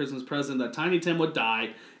ghost of Christmas present that Tiny Tim would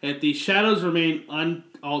die if the shadows remain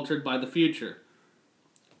unaltered by the future.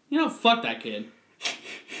 You know, fuck that kid.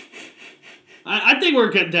 I think we're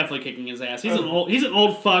definitely kicking his ass. He's an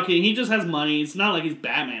old fuck. He just has money. It's not like he's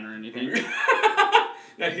Batman or anything.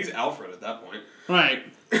 Yeah, he's Alfred at that point. Right.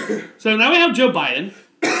 So now we have Joe Biden.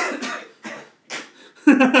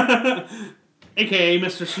 AKA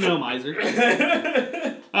Mr. Snow Miser.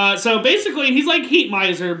 So basically, he's like Heat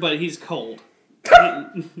Miser, but he's cold.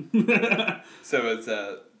 So it's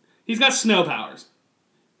He's got snow powers.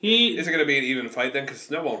 Is it going to be an even fight then? Because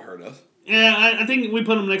snow won't hurt us. Yeah, I think we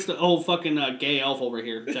put him next to old fucking gay elf over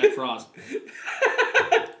here, Jack Frost.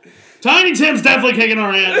 Tiny Tim's definitely kicking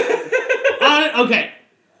our ass. Okay,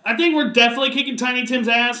 I think we're definitely kicking Tiny Tim's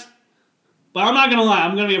ass, but I'm not going to lie,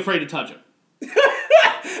 I'm going to be afraid to touch him.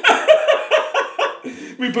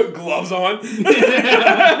 We put gloves on.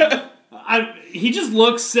 He just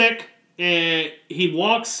looks sick, and he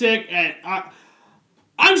walks sick, and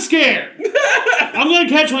I'm scared. I'm going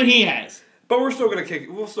to catch what he has. But we'll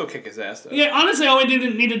still kick his ass, though. Yeah, honestly, all we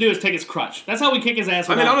need to do is take his crutch. That's how we kick his ass.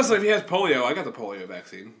 I mean, honestly, if he has polio, I got the polio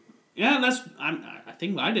vaccine. Yeah, I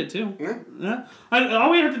think I did, too. Yeah.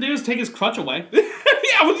 All we have to do is take his crutch away.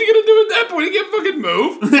 Yeah, what's he going to do at that point? He can't fucking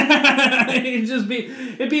move.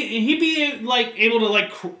 He'd be like able to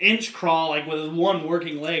like inch crawl like with his one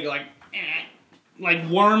working leg, like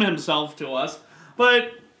worm himself to us.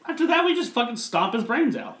 But after that, we just fucking stomp his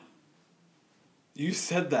brains out. You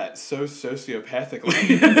said that so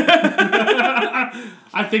sociopathically.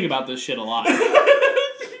 I think about this shit a lot.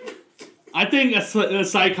 I think a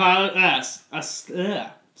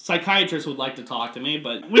psychiatrist would like to talk to me,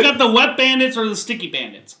 but we got the wet bandits or the sticky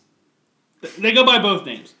bandits. They go by both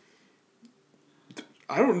names.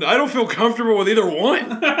 I don't feel comfortable with either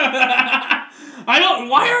one.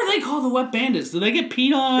 Why are they called the wet bandits? Do they get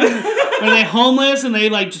peed on? Are they homeless and they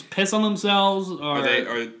like just piss on themselves? Or are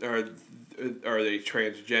they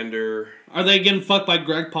transgender? Are they getting fucked by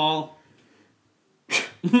Greg Paul?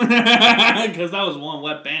 Because that was one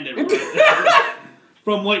wet bandit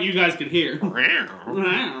from what you guys could hear. You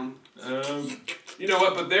know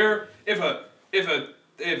what? But if a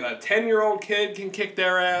 10-year-old kid can kick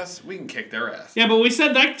their ass, we can kick their ass. Yeah, but we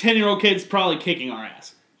said that 10-year-old kid's probably kicking our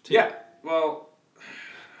ass. Too. Yeah, well,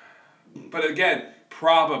 but again,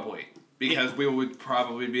 probably because we would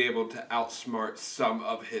probably be able to outsmart some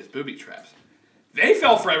of his booby traps. They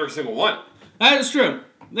fell for every single one. That is true.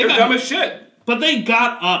 They're dumb as shit. But they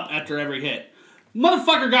got up after every hit.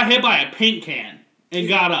 Motherfucker got hit by a paint can and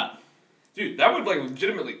got up. Dude, that would, like,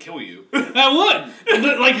 legitimately kill you. That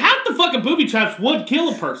would. Like, half the fucking booby traps would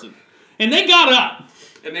kill a person. And they got up.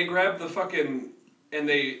 And they grabbed the fucking... And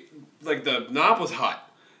they... Like, the knob was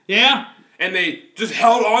hot. Yeah. And they just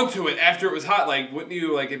held on to it after it was hot. Like, wouldn't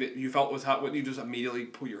you, like, if you felt it was hot, wouldn't you just immediately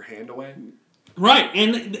pull your hand away? Right.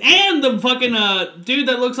 And the fucking dude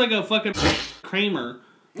that looks like a fucking Kramer...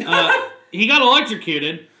 he got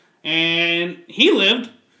electrocuted, and he lived.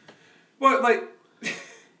 What, like...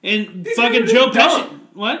 And fucking Joe Pesci...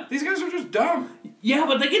 What? These guys are just dumb. Yeah,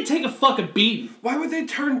 but they can take a fucking beating. Why would they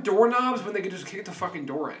turn doorknobs when they could just kick the fucking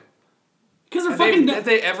door in? Because they're fucking... Have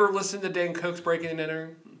they ever listened to Dan Cook's Breaking and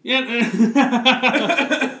Entering? Yeah.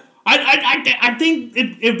 I think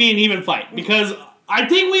it'd be an even fight, because I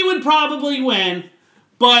think we would probably win,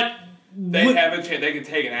 but... They have a chance. They can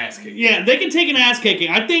take an ass kicking. Yeah, they can take an ass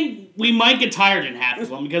kicking. I think we might get tired in half of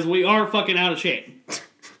them because we are fucking out of shape.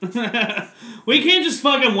 We can't just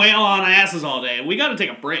fucking wail on asses all day. We gotta take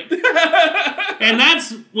a break. And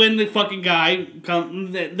that's when the fucking guy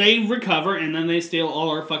they recover and then they steal all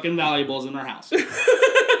our fucking valuables in our house.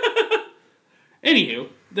 Anywho,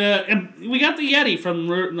 we got the Yeti from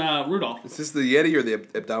Rudolph. Is this the Yeti or the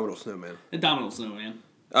Abdominal Snowman? Abdominal Snowman.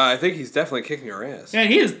 I think he's definitely kicking our ass. Yeah,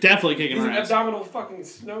 he is definitely kicking our ass. He's an abdominal fucking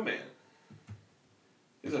snowman.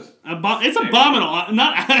 It's abominable.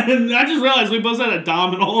 I just realized we both said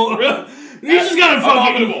abdominal. He's just got a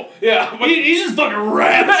fucking... Abominable. Yeah. He's just fucking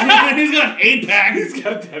ripped. He's got an 8-pack. He's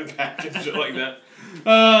got a 10-pack and shit like that.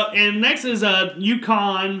 And next is a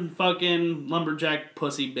Yukon fucking lumberjack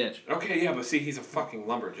pussy bitch. Okay, yeah, but see, he's a fucking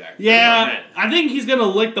lumberjack. Yeah, I think he's gonna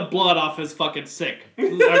lick the blood off his fucking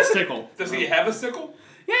sickle. Does he have a sickle?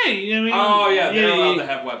 Yeah, I mean... Oh, yeah, they're allowed to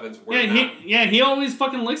have weapons. He always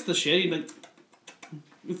fucking licks the shit. He's like...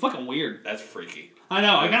 It's fucking weird. That's freaky. I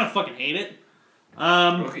know, I kinda fucking hate it.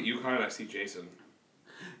 Look at Yukon and I see Jason.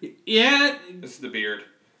 Yeah. This is the beard.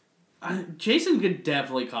 Jason could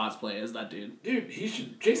definitely cosplay as that dude. Dude,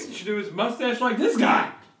 Jason should do his mustache like this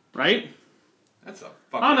guy. Right? That's a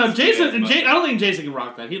fucking... I don't know, Jason... mustache. I don't think Jason can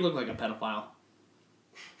rock that. He looked like a pedophile.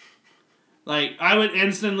 Like, I would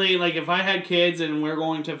instantly... Like, if I had kids and we're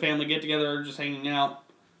going to family get-together or just hanging out,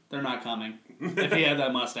 they're not coming. If he had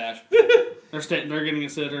that mustache. They're getting a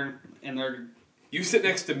sitter, and they're... You sit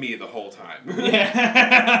next to me the whole time.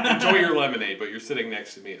 Yeah. Enjoy your lemonade, but you're sitting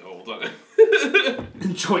next to me the whole time.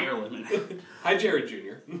 Enjoy your lemonade. Hi, Jared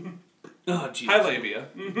Jr. Oh, jeez. Hi, Labia.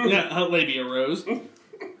 Yeah, Labia Rose.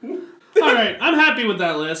 Alright, I'm happy with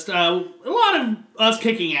that list. A lot of us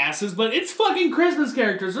kicking asses, but it's fucking Christmas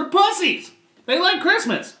characters. They're pussies. They like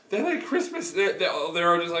Christmas. They like Christmas. They're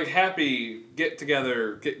just like happy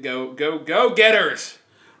go getters.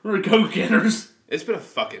 We're go-getters. It's been a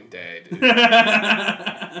fucking day, dude.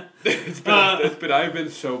 I've been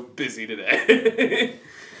so busy today.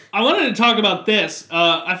 I wanted to talk about this.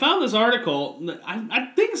 I found this article.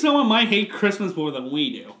 I think someone might hate Christmas more than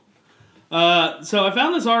we do. So I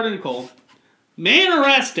found this article. Man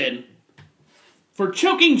arrested for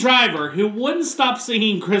choking driver who wouldn't stop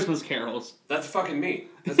singing Christmas carols. That's fucking me.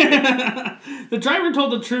 That's me. The driver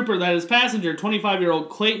told the trooper that his passenger, 25-year-old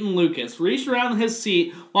Clayton Lucas, reached around his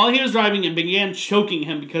seat while he was driving and began choking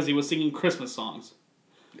him because he was singing Christmas songs.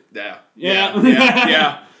 Yeah.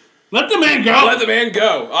 Yeah. Let the man go. Let the man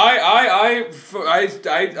go. I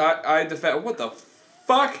defend. What the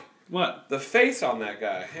fuck? What? The face on that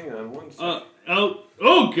guy. Hang on one second.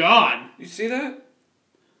 Oh God. You see that?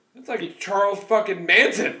 That's like Charles fucking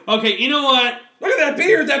Manson. Okay, you know what? Look at that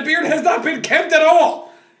beard. That beard has not been kept at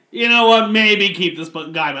all. You know what? Maybe keep this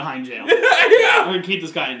guy behind jail. Yeah. I'm gonna keep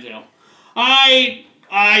this guy in jail. I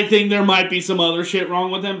think there might be some other shit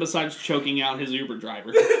wrong with him besides choking out his Uber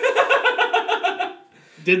driver.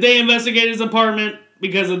 Did they investigate his apartment?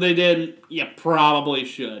 Because if they didn't, you probably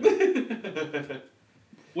should.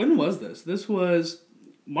 When was this? This was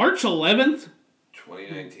March 11th?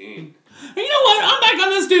 2019. And you know what? I'm back on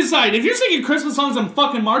this dude's side. If you're singing Christmas songs in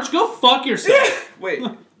fucking March, go fuck yourself. Wait.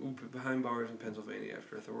 Behind bars in Pennsylvania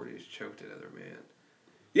after authorities choked another man.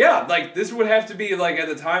 Yeah, like, this would have to be, like, at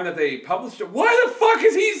the time that they published it. Why the fuck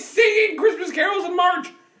is he singing Christmas carols in March?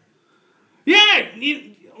 Yeah,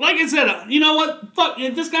 like I said, you know what? Fuck,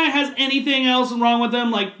 if this guy has anything else wrong with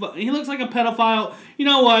him, like, he looks like a pedophile, you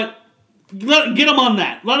know what? Get him on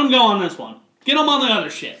that. Let him go on this one. Get him on the other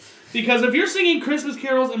shit. Because if you're singing Christmas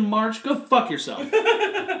carols in March, go fuck yourself.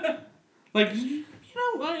 Like, you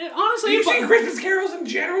know, honestly... You sing Christmas carols in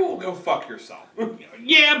general, go fuck yourself.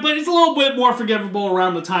 Yeah, but it's a little bit more forgivable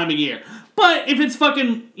around the time of year. But if it's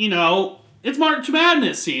fucking, you know, it's March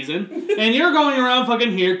Madness season, and you're going around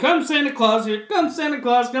fucking here comes Santa Claus, here comes Santa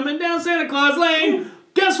Claus, coming down Santa Claus Lane,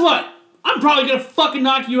 guess what? I'm probably gonna fucking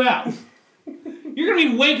knock you out. You're gonna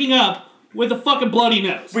be waking up with a fucking bloody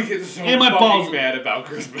nose. We get so and my fucking balls mad about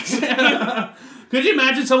Christmas. Could you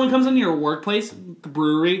imagine someone comes into your workplace, the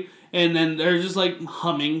brewery, and then they're just like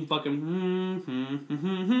humming fucking...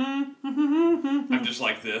 I'm just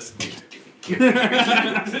like this.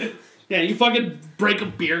 Yeah, you fucking break a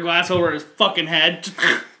beer glass over his fucking head.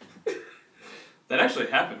 That actually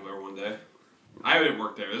happened there one day. I didn't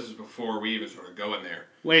work there. This is before we even started going there.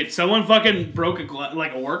 Wait, someone fucking broke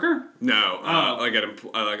like a worker? No, like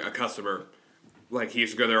a customer. Like, he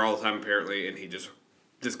used to go there all the time, apparently, and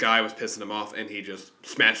this guy was pissing him off, and he just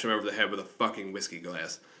smashed him over the head with a fucking whiskey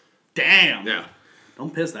glass. Damn. Yeah.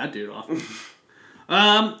 Don't piss that dude off.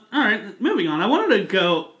 Alright, moving on. I wanted to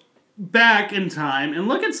go back in time and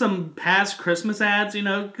look at some past Christmas ads, you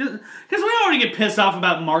know, because we already get pissed off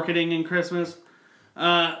about marketing in Christmas.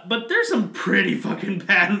 But there's some pretty fucking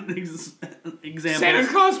bad examples. Santa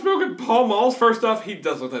Claus smoking Pall Malls? First off, he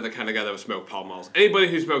does look like the kind of guy that would smoke Pall Malls. Anybody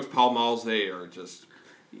who smokes Pall Malls, they are just...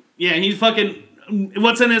 Yeah, he's fucking...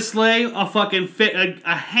 What's in his sleigh? A fucking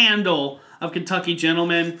a handle of Kentucky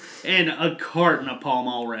Gentleman and a carton of Pall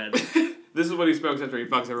Mall Red. This is what he smokes after he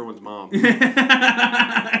fucks everyone's mom.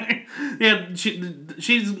 Yeah,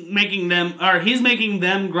 she's making them... Or he's making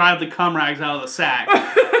them grab the cum rags out of the sack.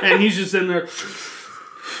 And he's just in there...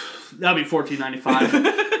 That'll be $14.95.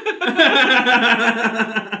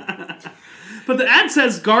 But the ad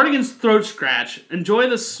says, guard against throat scratch. Enjoy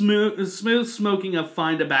the smooth smoking of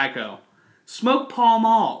fine tobacco. Smoke Pall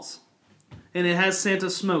Malls. And it has Santa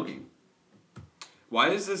smoking. Why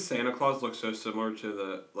does this Santa Claus look so similar to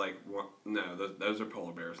the, like, no, those are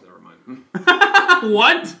polar bears, never mind.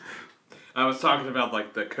 What? I was talking about,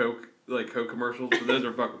 like, the Coke commercials, but those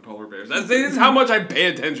are fucking polar bears. That's how much I pay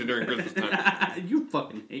attention during Christmas time. You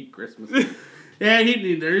fucking hate Christmas. Yeah,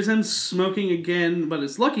 there's him smoking again, but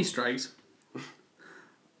it's Lucky Strikes.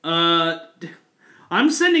 I'm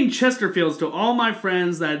sending Chesterfields to all my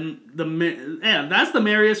friends that's the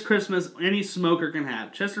merriest Christmas any smoker can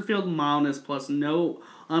have. Chesterfield mildness plus no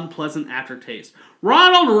unpleasant aftertaste.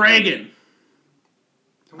 Ronald Reagan.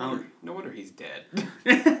 No wonder he's dead.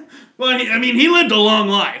 Well, he lived a long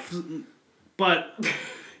life. But,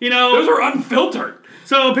 Those are unfiltered.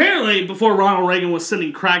 So apparently, before Ronald Reagan was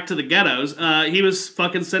sending crack to the ghettos, he was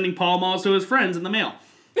fucking sending Pall Malls to his friends in the mail.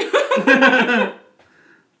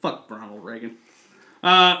 Fuck Ronald Reagan.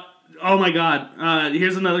 Oh my God.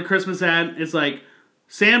 Here's another Christmas ad. It's like,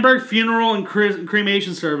 Sandberg Funeral and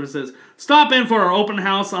Cremation Services. Stop in for our open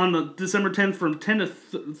house on December 10th from 10 to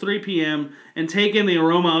 3 p.m. and take in the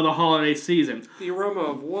aroma of the holiday season. The aroma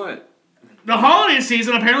of what? The holiday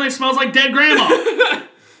season apparently smells like dead grandma.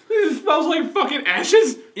 It smells like fucking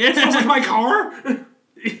ashes? Yeah. It smells like my car?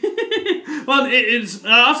 Well, it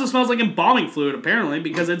also smells like embalming fluid, apparently,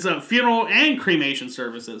 because it's a funeral and cremation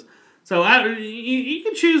services. So you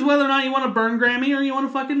can choose whether or not you want to burn Grammy or you want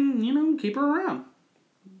to fucking, keep her around.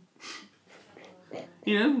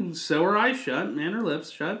 Sew her eyes shut and her lips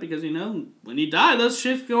shut because, when you die, those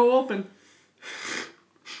shits go open.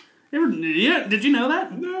 Did you know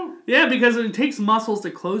that? No. Yeah, because it takes muscles to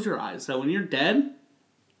close your eyes. So when you're dead,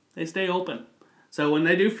 they stay open. So when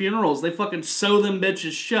they do funerals, they fucking sew them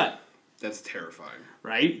bitches shut. That's terrifying.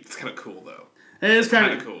 Right? It's kind of cool, though. It is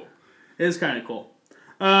kind of cool. It is kind of cool.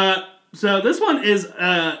 So this one is,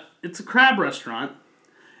 it's a crab restaurant.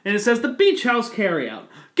 And it says, the Beach House Carryout.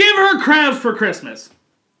 Give her crabs for Christmas.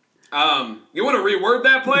 You want to reword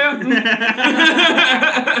that, playa?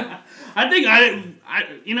 I think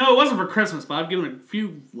it wasn't for Christmas, but I've given a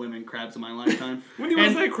few women crabs in my lifetime. When do you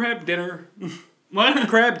want to say crab dinner? What?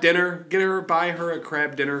 Crab dinner. Buy her a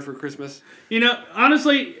crab dinner for Christmas.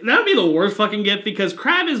 Honestly, that would be the worst fucking gift because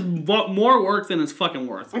crab is more work than it's fucking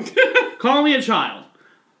worth. Call me a child.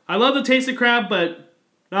 I love the taste of crab, but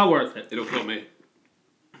not worth it. It'll kill me.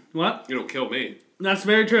 What? It'll kill me. That's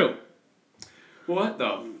very true. What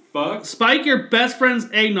the fuck? Spike your best friend's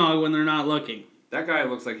eggnog when they're not looking. That guy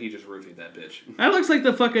looks like he just roofied that bitch. That looks like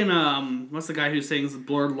the fucking, what's the guy who sings the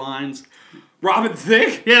Blurred Lines? Robin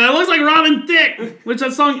Thicke? Yeah, that looks like Robin Thicke! Which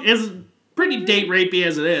that song is pretty date rapey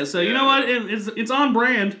as it is. So you know what? It's on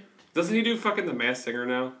brand. Doesn't he do fucking The Masked Singer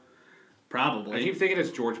now? Probably. I keep thinking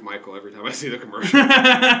it's George Michael every time I see the commercial.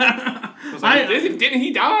 I was like, didn't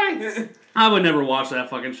he die? I would never watch that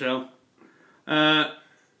fucking show. Awkward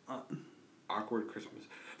Christmas.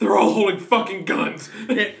 They're all holding fucking guns.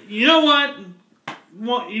 You know what?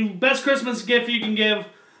 Best Christmas gift you can give,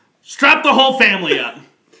 strap the whole family up.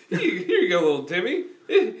 Here you go, little Timmy.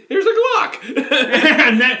 Here's a Glock.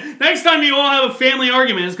 Next time you all have a family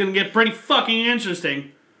argument, it's going to get pretty fucking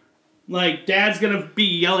interesting. Like, Dad's going to be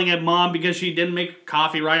yelling at Mom because she didn't make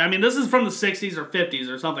coffee right. I mean, this is from the 60s or 50s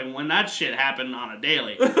or something when that shit happened on a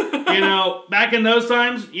daily. Back in those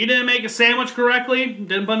times, you didn't make a sandwich correctly,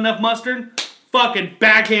 didn't put enough mustard, fucking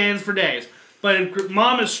backhands for days. But if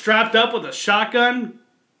Mom is strapped up with a shotgun,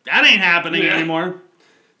 that ain't happening anymore.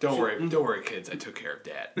 Don't worry, kids. I took care of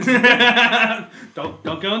Dad. Don't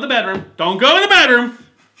go in the bedroom. Don't go in the bedroom.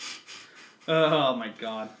 Oh my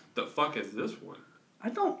God. The fuck is this one? I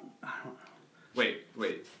don't know. Wait.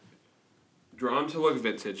 Drawn to look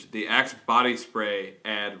vintage, the Axe body spray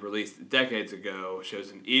ad released decades ago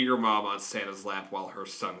shows an eager mom on Santa's lap while her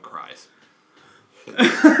son cries.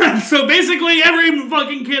 So basically every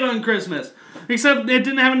fucking kid on Christmas. Except it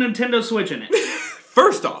didn't have a Nintendo Switch in it.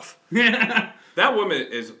 First off, that woman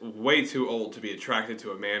is way too old to be attracted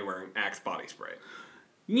to a man wearing Axe body spray.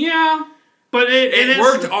 Yeah, but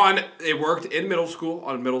it worked in middle school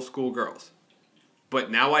on middle school girls. But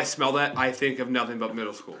now I smell that, I think of nothing but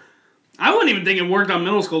middle school. I wouldn't even think it worked on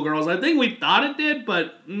middle school girls. I think we thought it did,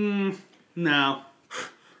 but no.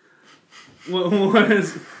 What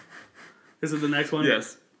is it the next one?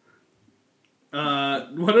 Yes.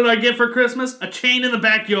 What did I get for Christmas? A chain in the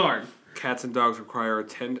backyard. Cats and dogs require a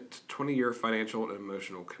 10 to 20-year financial and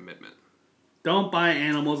emotional commitment. Don't buy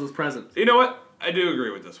animals as presents. You know what? I do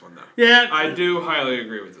agree with this one, though. Yeah. I do highly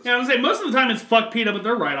agree with this one. I was going to say, most of the time it's fuck PETA, but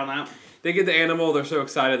they're right on that. They get the animal, they're so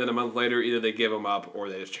excited, then a month later, either they give them up or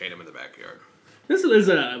they just chain them in the backyard. This is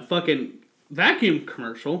a fucking vacuum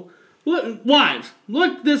commercial. Wives,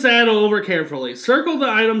 look this ad over carefully. Circle the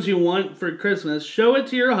items you want for Christmas. Show it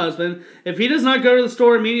to your husband. If he does not go to the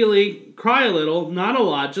store immediately, cry a little, not a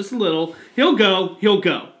lot, just a little. He'll go.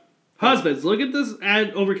 Husbands, look at this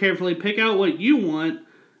ad over carefully. Pick out what you want,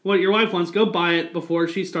 what your wife wants. Go buy it before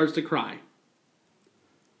she starts to cry.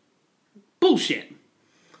 Bullshit.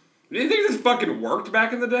 Do you think this fucking worked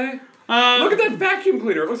back in the day? Look at that vacuum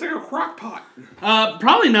cleaner. It looks like a crock pot.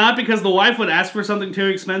 Probably not, because the wife would ask for something too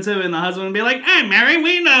expensive and the husband would be like, "Hey, Mary,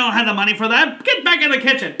 we don't have the money for that. Get back in the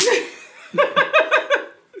kitchen."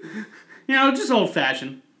 You know, just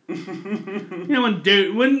old-fashioned. You know,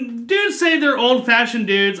 when dudes say they're old-fashioned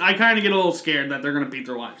dudes, I kind of get a little scared that they're going to beat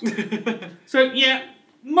their wives. So, yeah,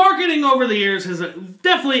 marketing over the years has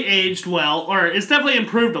definitely aged well, or it's definitely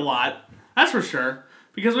improved a lot. That's for sure.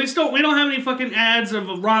 Because we don't have any fucking ads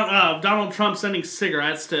of Donald Trump sending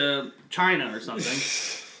cigarettes to China or something.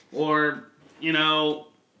 Or, you know,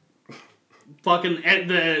 fucking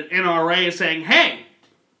the NRA saying, "Hey,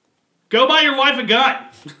 go buy your wife a gun."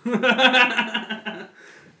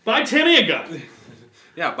 Buy Timmy a gun.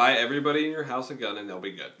 Yeah, buy everybody in your house a gun and they'll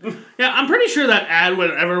be good. Yeah, I'm pretty sure that ad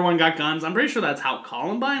when everyone got guns, I'm pretty sure that's how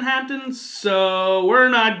Columbine happened, so we're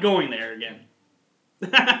not going there again.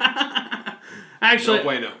 Actually, no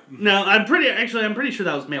bueno. No, I'm pretty sure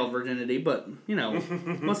that was male virginity, but, you know,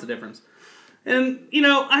 what's the difference? And, you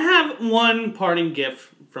know, I have one parting gift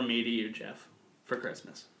from me to you, Jeff, for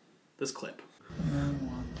Christmas. This clip. I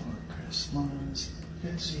want for Christmas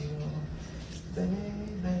is you, baby.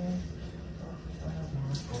 All I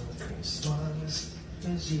want for Christmas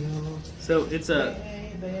is you. So it's a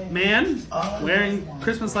man wearing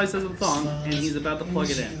Christmas lights as a thong, and he's about to plug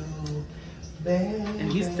it in.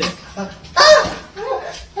 And he's thick.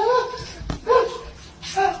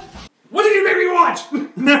 What did you make me watch?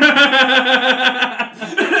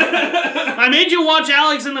 I made you watch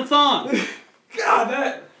Alex in the thong. God,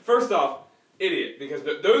 that... First off, idiot, because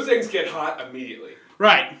those things get hot immediately.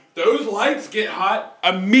 Right. Those lights get hot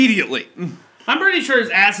immediately. I'm pretty sure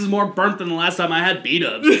his ass is more burnt than the last time I had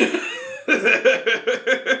B-dubs.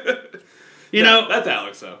 You know... That's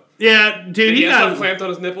Alex, though. Yeah, dude, Did he got... have some clamped on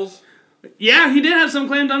his nipples? Yeah, he did have some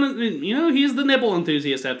claimed on it. You know, he's the nipple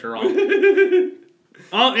enthusiast after all.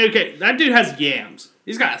 Oh, okay. That dude has yams.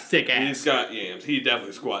 He's got a thick ass. He's got yams. He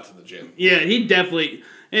definitely squats in the gym. Yeah, he definitely...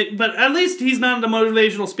 but at least he's not a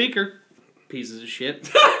motivational speaker. Pieces of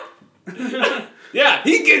shit. Yeah,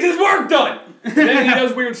 he gets his work done. And then he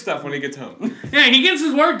does weird stuff when he gets home. Yeah, he gets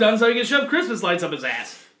his work done so he can shove Christmas lights up his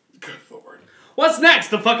ass. Good lord. What's next?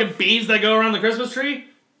 The fucking bees that go around the Christmas tree?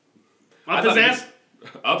 Up his ass?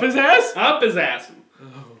 Up his ass? Up his ass.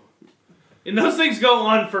 Oh. And those things go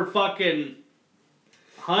on for fucking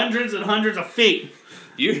hundreds and hundreds of feet.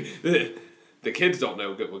 The kids don't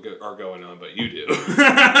know what are going on, but you do.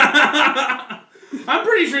 I'm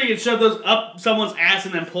pretty sure you can shove those up someone's ass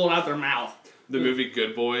and then pull it out their mouth. The movie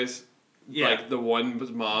Good Boys, like the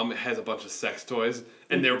one mom has a bunch of sex toys,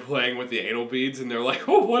 and they're playing with the anal beads, and they're like,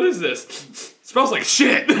 "Oh, what is this? It smells like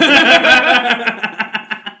shit."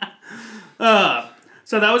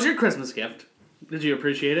 So that was your Christmas gift. Did you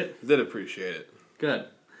appreciate it? Did appreciate it. Good.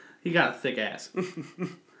 He got a thick ass.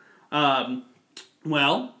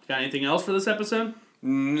 Well, got anything else for this episode?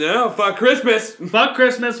 No, fuck Christmas. Fuck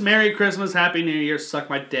Christmas, Merry Christmas, Happy New Year, suck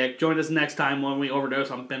my dick. Join us next time when we overdose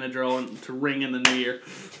on Benadryl and to ring in the new year.